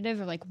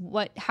competitive, or like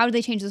how do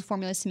they change those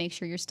formulas to make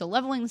sure you're still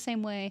leveling the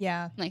same way?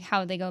 Yeah. Like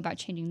how they go about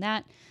changing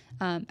that.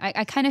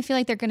 I kind of feel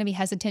like they're going to be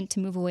hesitant to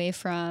move away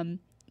from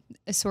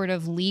a sort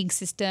of league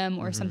system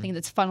or something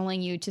that's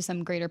funneling you to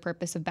some greater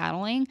purpose of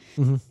battling.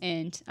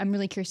 And I'm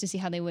really curious to see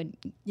how they would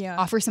Yeah.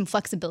 offer some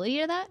flexibility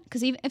to that.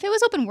 Because if it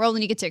was open world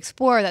and you get to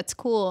explore, that's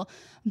cool.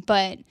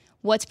 But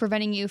what's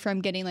preventing you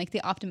from getting like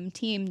the optimum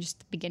team just at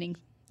the beginning?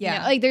 You Yeah.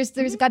 know, like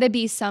there's got to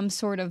be some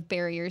sort of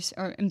barriers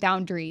or and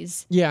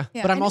boundaries. Yeah,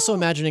 Yeah, but I'm I also know.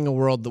 imagining a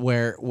world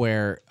where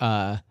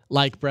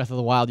like Breath of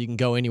the Wild, you can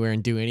go anywhere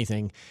and do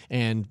anything,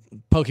 and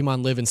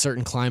Pokemon live in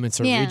certain climates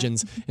or Yeah.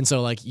 regions, and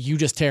so like you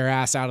just tear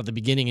ass out at the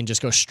beginning and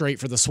just go straight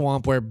for the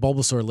swamp where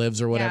Bulbasaur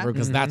lives or whatever,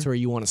 because that's where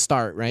you want to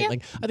start, right? Yeah.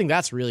 Like I think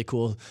that's really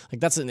cool.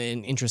 Like that's an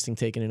interesting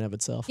take in and of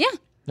itself. Yeah.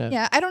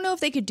 Yeah. I don't know if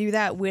they could do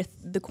that with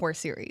the core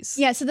series.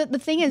 Yeah, so the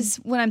thing is,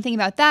 when I'm thinking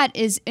about that,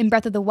 is in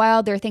Breath of the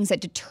Wild, there are things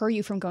that deter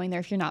you from going there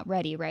if you're not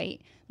ready, right?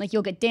 Like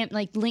you'll get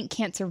like Link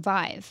can't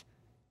survive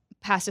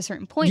past a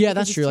certain point. Yeah, because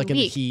that's he's true, too like in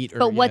the weak. heat or-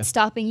 But what's yeah.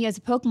 stopping you as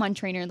a Pokemon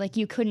trainer? Like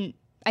you couldn't,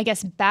 I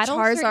guess, battle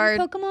Charizard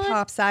certain Pokemon.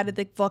 pops out of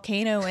the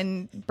volcano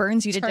and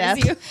burns you to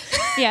Charms death.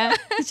 you. Yeah,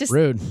 it's just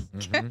Rude.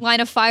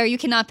 line of fire you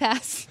cannot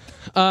pass.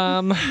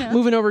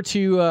 Moving over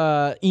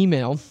to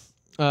email.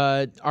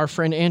 Our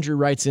friend Andrew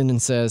writes in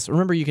and says,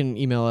 remember, you can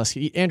email us.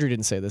 Andrew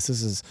didn't say this.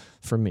 This is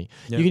from me.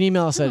 You can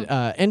email us at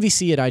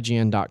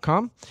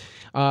nvc@ign.com.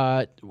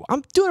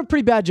 I'm doing a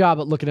pretty bad job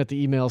at looking at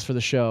the emails for the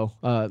show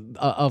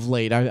of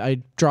late.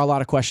 I draw a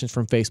lot of questions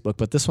from Facebook,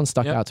 but this one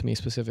stuck out to me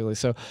specifically.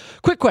 So,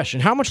 quick question.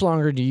 How much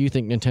longer do you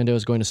think Nintendo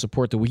is going to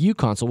support the Wii U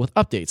console with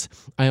updates?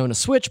 I own a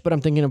Switch, but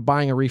I'm thinking of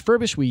buying a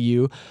refurbished Wii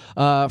U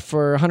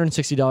for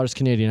 $160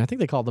 Canadian. I think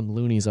they call them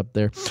loonies up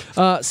there.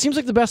 Seems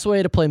like the best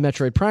way to play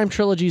Metroid Prime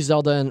Trilogy,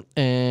 Zelda,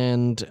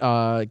 and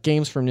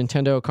games from old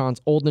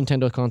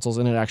Nintendo consoles,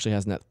 and it actually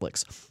has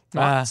Netflix.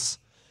 Thoughts?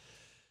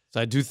 So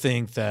I do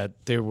think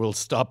that they will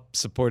stop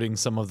supporting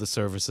some of the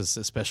services,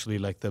 especially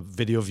like the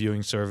video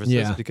viewing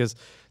services, because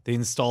the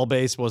install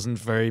base wasn't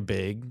very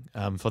big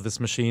for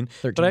this machine.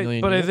 13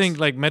 million but I units. think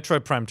like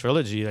Metroid Prime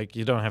Trilogy, like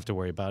you don't have to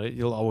worry about it.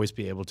 You'll always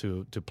be able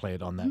to play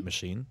it on that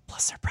machine.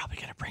 Plus, they're probably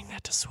going to bring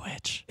that to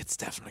Switch. It's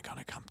definitely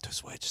gonna come to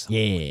Switch.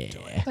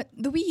 Yeah. But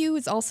the Wii U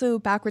is also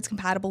backwards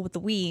compatible with the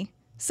Wii.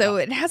 So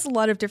it has a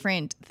lot of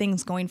different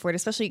things going for it,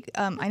 especially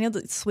I know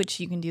that Switch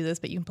you can do this,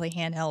 but you can play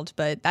handheld.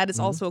 But that is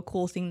also a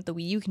cool thing that the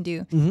Wii U can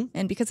do.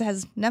 And because it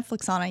has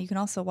Netflix on it, you can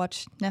also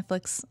watch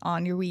Netflix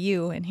on your Wii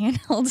U and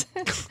handheld.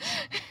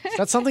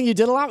 That's something you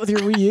did a lot with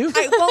your Wii U?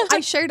 I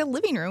shared a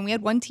living room. We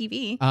had one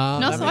TV.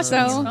 And also watch it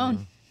on your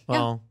phone.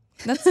 Well,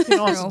 That's you can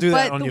also do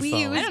that but on the your Wii phone.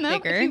 U I is don't know.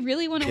 bigger. If you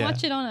really want to Yeah.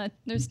 watch it on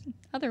there's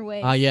other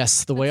ways.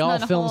 Yes, the way all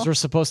not a films whole- were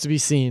supposed to be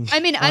seen. I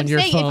mean, on I'm your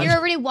saying phone. if you're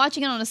already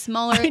watching it on a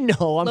smaller, I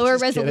know, I'm lower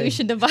just kidding.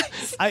 resolution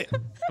device. I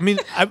mean,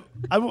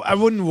 I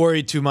wouldn't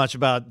worry too much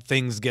about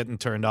things getting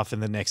turned off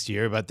in the next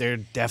year, but they're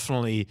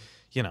definitely,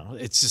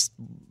 it's just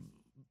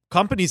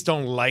companies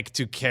don't like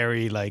to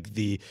carry like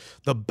the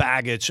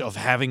baggage of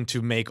having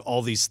to make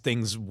all these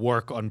things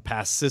work on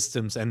past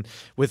systems. And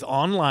with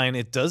online,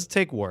 it does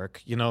take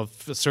work.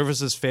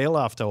 Services fail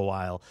after a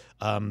while.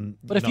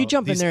 But if you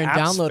jump in these there and apps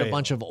download a fail.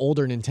 bunch of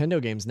older Nintendo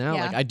games now,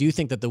 Yeah. like I do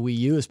think that the Wii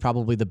U is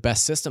probably the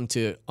best system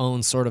to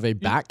own sort of a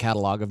back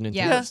catalog of Nintendo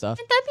Yeah. stuff.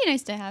 That'd be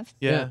nice to have.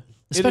 Yeah.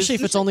 Especially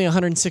if it's only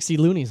 160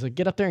 loonies. Like,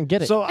 get up there and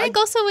get it. So I think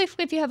also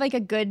if you have like a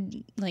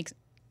good like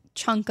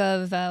chunk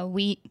of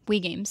Wii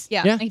games.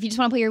 Yeah. Yeah. Like if you just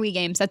want to play your Wii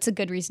games, that's a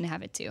good reason to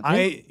have it too.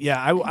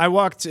 I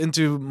walked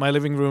into my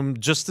living room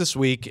just this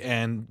week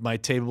and my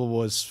table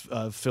was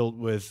filled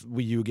with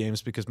Wii U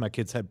games because my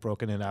kids had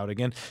broken it out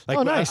again. Like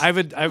Oh, nice. I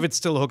have it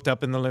still hooked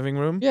up in the living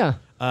room. Yeah.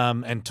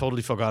 And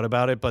totally forgot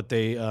about it, but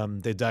they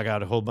dug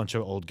out a whole bunch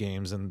of old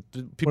games and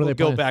people they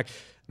go playing? back.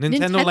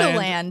 Nintendo Land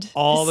Land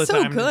all the is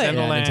so time. good. Nintendo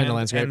Yeah, Land, Nintendo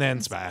Land's great. and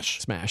then Smash.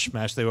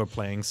 Smash. They were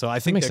playing, so I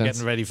think makes they're sense.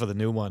 getting ready for the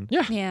new one.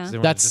 Yeah. Yeah. They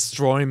want That's- to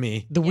destroy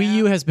me. The Wii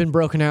U has been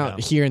broken out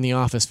Yeah. here in the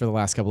office for the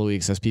last couple of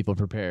weeks as people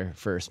prepare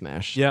for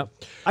Smash. Yeah,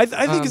 I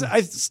think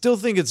I still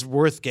think it's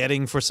worth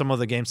getting for some of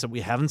the games that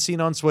we haven't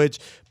seen on Switch,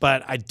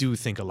 but I do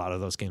think a lot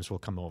of those games will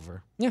come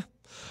over. Yeah.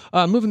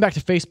 Moving back to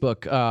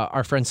Facebook,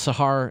 our friend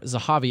Sahar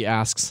Zahavi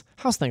asks,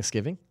 how's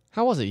Thanksgiving?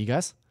 How was it, you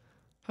guys?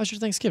 How's your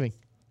Thanksgiving?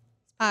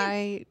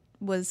 I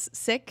was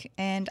sick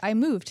and I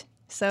moved.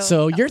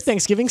 So your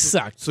Thanksgiving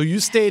sucked. So you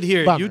stayed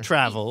here, Bummer. you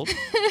traveled,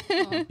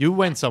 you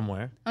went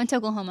somewhere, I went to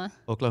Oklahoma,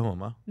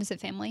 Oklahoma, visit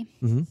family.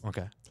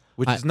 okay,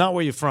 which is not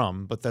where you're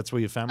from, but that's where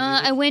your family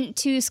is. I went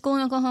to school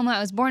in Oklahoma. I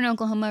was born in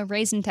Oklahoma,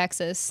 raised in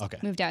Texas. Okay.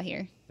 Moved out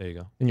here. There you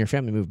go. And your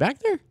family moved back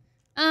there?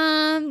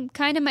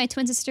 Kind of my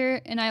twin sister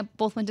and I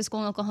both went to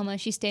school in Oklahoma.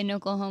 She stayed in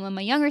Oklahoma.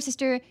 My younger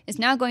sister is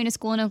now going to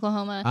school in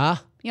Oklahoma.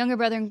 Ah, Younger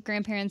brother and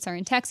grandparents are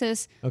in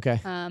Texas. okay.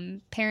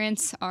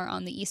 Parents are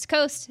on the East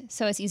Coast,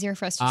 so it's easier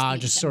for us to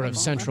meet Just in sort of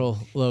Oklahoma. central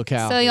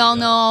locale. So y'all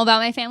know all about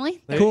my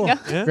family. There Cool. you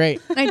go. Yeah. Great.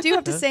 And I do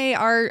have to say,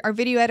 our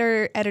video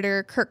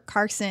editor Kirk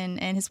Carson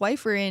and his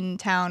wife were in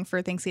town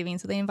for Thanksgiving,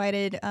 so they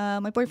invited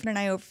my boyfriend and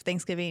I over for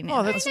Thanksgiving.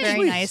 Oh, and it that's was very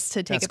sweet. nice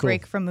to take That's a cool.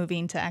 break from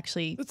moving to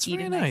actually That's eat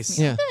very a nice nice.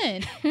 meal.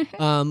 Yeah.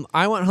 Good.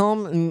 I went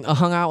home and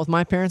hung out with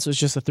my parents. It was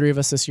just the three of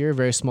us this year.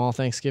 Very small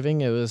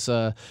Thanksgiving. It was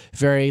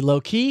very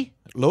low key.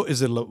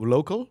 Is it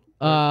local?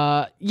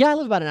 Yeah, I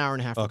live about an hour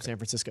and a half from San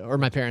Francisco, or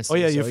my parents. Oh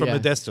do, yeah, so you're from yeah.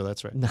 Modesto.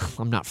 That's right. No,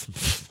 I'm not from.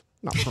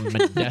 Not from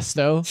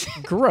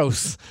Modesto.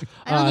 Gross.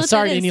 don't know what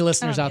Sorry that to is. any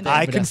listeners I out don't there.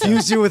 I in Modesto.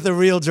 confused you with the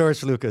real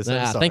George Lucas. I'm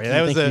Yeah, sorry. thank you,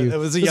 That was thank you. It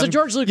was a It was young, a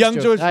George Lucas young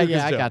joke. George Yeah,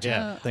 Lucas I joke. gotcha.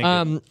 Yeah,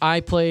 thank you. I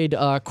played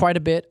quite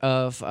a bit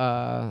of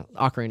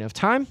Ocarina of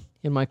Time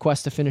in my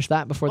quest to finish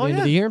that before the end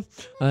of the year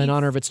in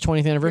honor of its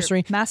 20th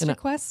anniversary. Master And,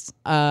 Quest?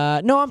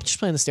 no, I'm just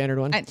playing the standard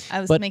one. I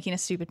was but- making a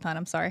stupid pun.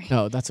 I'm sorry.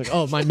 No, that's okay.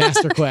 Oh, my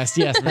Master Quest.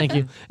 Yes, thank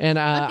you. And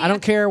I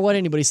don't care what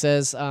anybody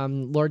says.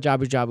 Lord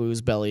Jabu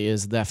Jabu's belly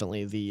is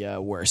definitely the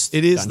worst.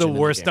 It is the dungeon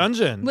in worst game.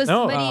 dungeon. Was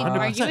no, somebody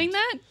 100%. arguing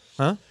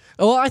that?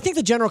 Well, I think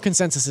the general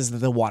consensus is that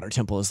the water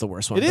temple is the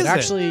worst one. It but is.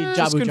 actually, It's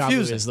Jabu Jabu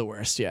confusing. is the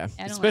worst. Yeah.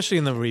 I don't Especially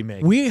in the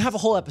remake. We have a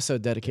whole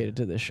episode dedicated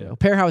to this show.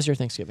 Pear, how was your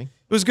Thanksgiving?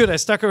 It was good. I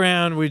stuck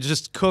around. We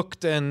just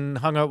cooked and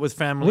hung out with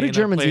family. What do and I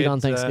Germans eat played, on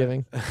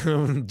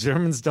Thanksgiving?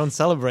 Germans don't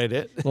celebrate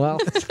it. Well,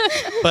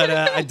 But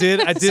I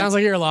did. sounds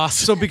like you're lost.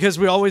 So because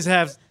we always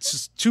have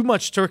too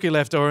much turkey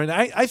left over, and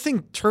I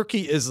think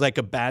turkey is like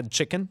a bad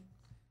chicken.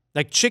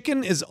 Like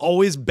chicken is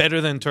always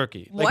better than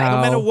turkey. Like What? no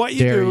matter How what you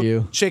dare do,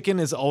 you. chicken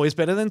is always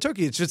better than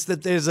turkey. It's just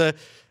that there's a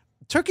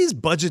turkey's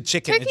budget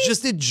chicken. It's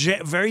just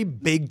a very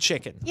big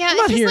chicken. Yeah, I'm it's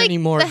not just hearing like any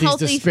more the of these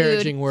healthy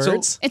disparaging food.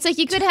 words. It's like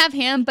you could have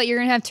ham, but you're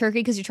gonna have turkey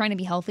because you're trying to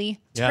be healthy.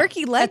 Yeah.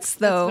 Turkey legs, That's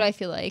though. what I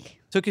feel like.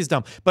 Turkey's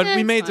dumb. But Yeah,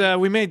 we it's made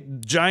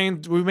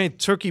fine. we made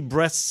turkey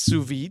breasts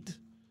sous vide.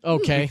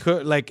 Okay.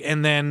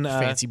 And then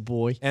Fancy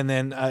boy. And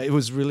then it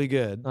was really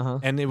good. Uh-huh.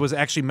 And it was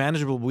actually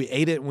manageable. We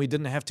ate it and we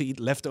didn't have to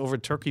eat leftover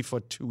turkey for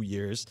 2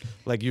 years,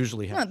 like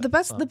usually No, happens. the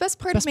best part Best of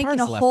part making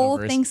is a whole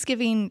leftovers.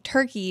 Thanksgiving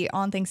turkey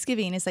on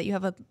Thanksgiving is that you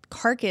have a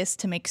carcass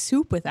to make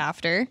soup with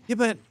after. Yeah,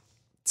 but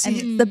And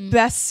it's the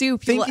best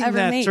soup you'll Thinking ever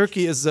that make.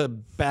 turkey is a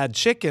bad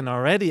chicken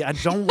already, I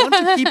don't want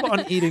to keep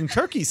on eating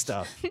turkey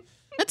stuff,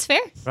 That's fair.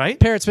 right?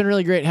 Pear, it's been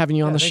really great having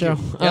you on the show.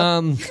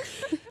 thank you.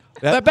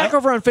 Yep. Back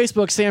over on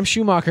Facebook, Sam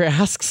Schumacher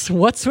asks,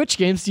 what Switch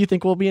games do you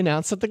think will be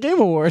announced at the Game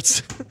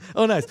Awards?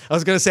 Oh, nice. I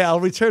was going to say, I'll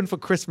return for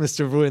Christmas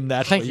to ruin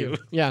that Thank for you.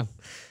 Yeah.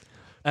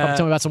 Probably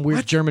tell me about some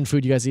weird German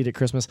food you guys eat at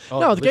Christmas. Oh,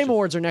 no, the Game delicious.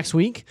 Awards are next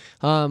week.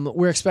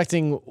 We're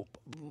expecting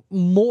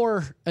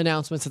more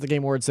announcements at the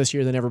Game Awards this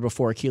year than ever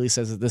before. Keeley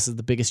says that this is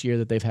the biggest year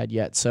that they've had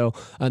yet. So,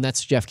 and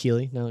that's Jeff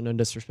Keeley. No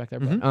disrespect there.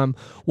 But,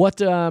 what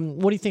do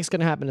you think is going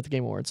to happen at the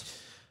Game Awards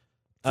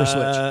for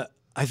Switch?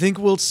 I think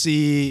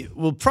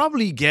we'll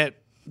probably get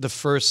the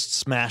first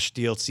Smash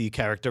DLC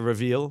character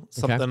reveal,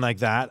 something like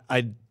that.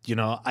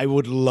 I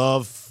would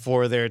love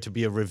for there to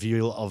be a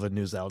reveal of a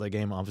new Zelda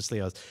game.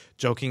 Obviously, I was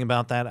joking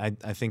about that.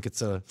 I think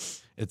it's a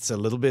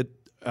little bit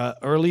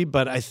early,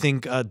 but I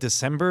think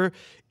December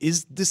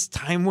is this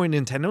time where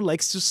Nintendo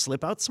likes to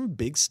slip out some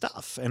big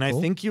stuff, and I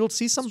think you'll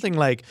see something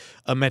like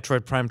a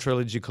Metroid Prime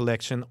Trilogy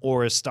collection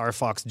or a Star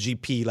Fox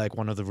GP, like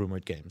one of the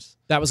rumored games.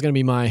 That was going to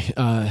be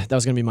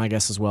my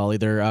guess as well.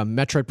 Either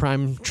Metroid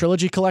Prime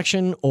Trilogy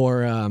collection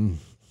or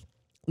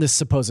this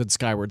supposed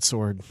Skyward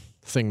Sword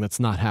thing that's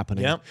not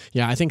happening. Yep.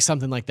 Yeah, I think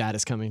something like that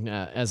is coming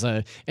and it's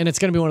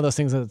going to be one of those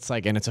things that's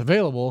like, and it's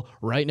available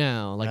right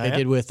now, like they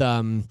did with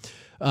the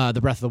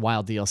Breath of the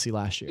Wild DLC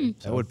last year.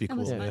 That would be cool.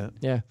 was fun.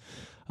 Yeah.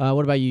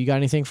 What about you? You got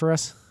anything for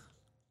us?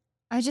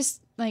 I was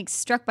just like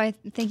struck by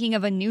thinking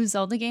of a new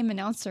Zelda game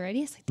announced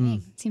already. It's like,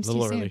 dang, it seems A too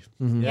little soon.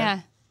 early. Yeah.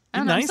 I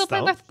don't Be know. I'm nice, still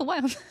playing though. Breath of the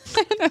Wild.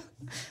 I don't know.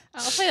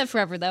 I'll play that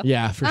forever though.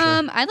 Yeah, for sure.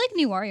 I like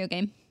new Wario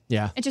game.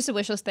 Yeah. It's just a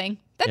wishlist thing.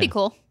 That'd Yeah. be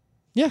cool.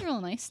 Yeah. It'd be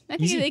real nice. I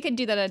think Easy. they could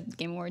do that at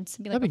Game Awards.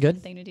 It'd be like That'd be a fun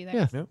good. thing to do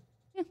there.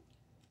 Yeah.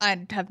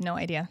 I have no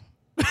idea.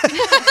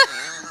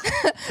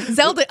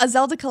 A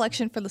Zelda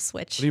collection for the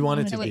Switch. What do you want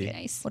it That to would be? be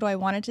nice. What do I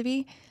want it to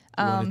be?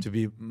 You want it to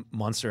be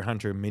Monster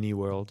Hunter Mini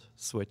World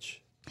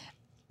Switch.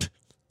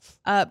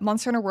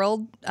 Monster Hunter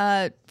World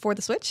for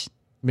the Switch.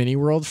 Mini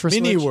World for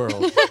Mini Switch?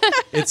 World.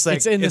 It's like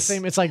It's in the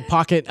same. It's like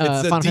Pocket It's Final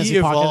a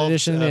Fantasy Pocket de-evolved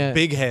Edition. Yeah.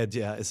 big head.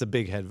 Yeah, it's a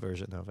big head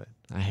version of it.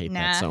 I hate Nah.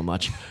 that so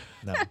much.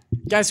 No.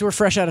 Guys, we're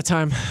fresh out of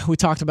time. We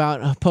talked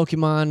about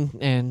Pokemon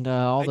and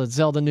all the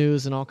Zelda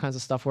news and all kinds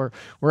of stuff.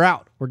 We're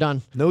out. We're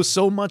done. Know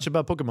so much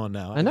about Pokemon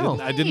now. I know.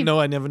 I didn't know.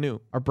 I never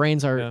knew. Our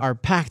brains are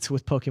packed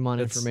with Pokemon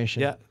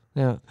information. Yeah.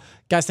 Yeah.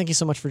 Guys, thank you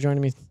so much for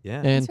joining me. Yeah.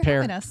 And Thanks for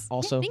Pear having us.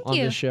 also Yeah, thank on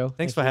you. this show.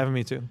 Thanks for having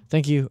me too.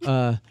 Thank you.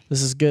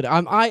 This is good.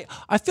 I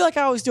feel like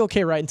I always do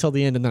okay right until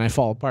the end, and then I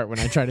fall apart when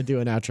I try to do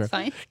an outro.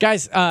 Fine.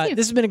 Guys, this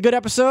has been a good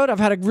episode. I've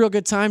had a real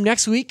good time.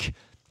 Next week,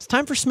 it's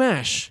time for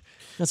Smash.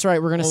 That's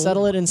right. We're going to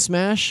settle it in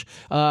Smash.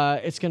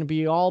 It's going to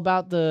be all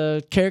about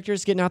the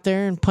characters getting out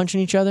there and punching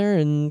each other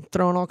and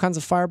throwing all kinds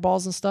of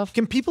fireballs and stuff.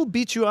 Can people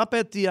beat you up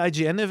at the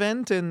IGN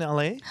event in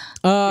LA? In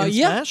Yeah,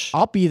 Smash?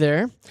 I'll be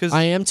there. 'Cause-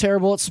 I am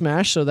terrible at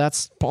Smash, so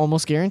that's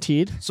almost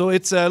guaranteed. So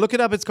it's look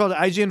it up. It's called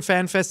IGN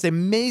Fan Fest. There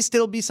may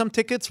still be some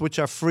tickets which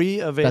are free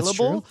available.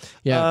 That's true.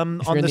 Yeah,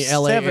 if you're in the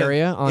LA 7th.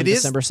 area on It is-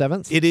 December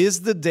 7th. It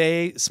is the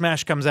day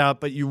Smash comes out,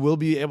 but you will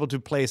be able to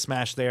play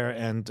Smash there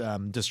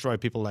and destroy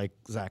people like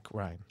Zach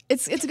Ryan.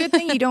 It's a good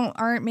thing you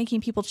aren't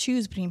making people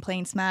choose between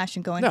playing Smash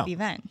and going No. to the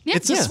event. Yeah.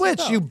 It's a Yeah.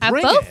 Switch. You Have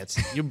bring both. it.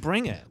 You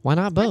bring it. Why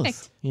not both?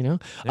 Perfect. You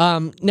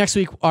know, next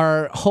week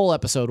our whole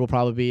episode will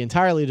probably be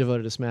entirely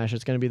devoted to Smash.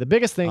 It's going to be the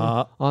biggest thing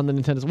on the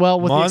Nintendo.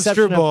 Well, with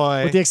Monster the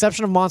Boy.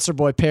 exception of Monster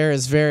Boy, Pear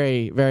is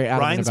very, very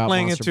adamant Ryan's about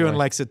playing Monster it too Boy. and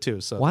likes it too.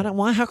 So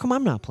Why? How come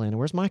I'm not playing it?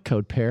 Where's my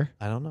code, Pear?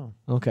 I don't know.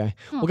 Okay.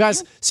 Well,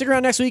 guys, stick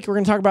around next week. We're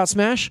going to talk about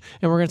Smash,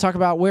 and we're going to talk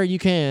about where you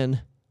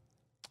can.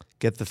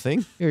 Get the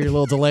thing. You're a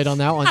little delayed on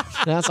that one.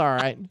 That's all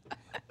right.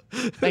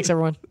 Thanks,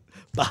 everyone.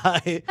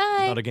 Bye.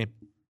 Bye. Not a game.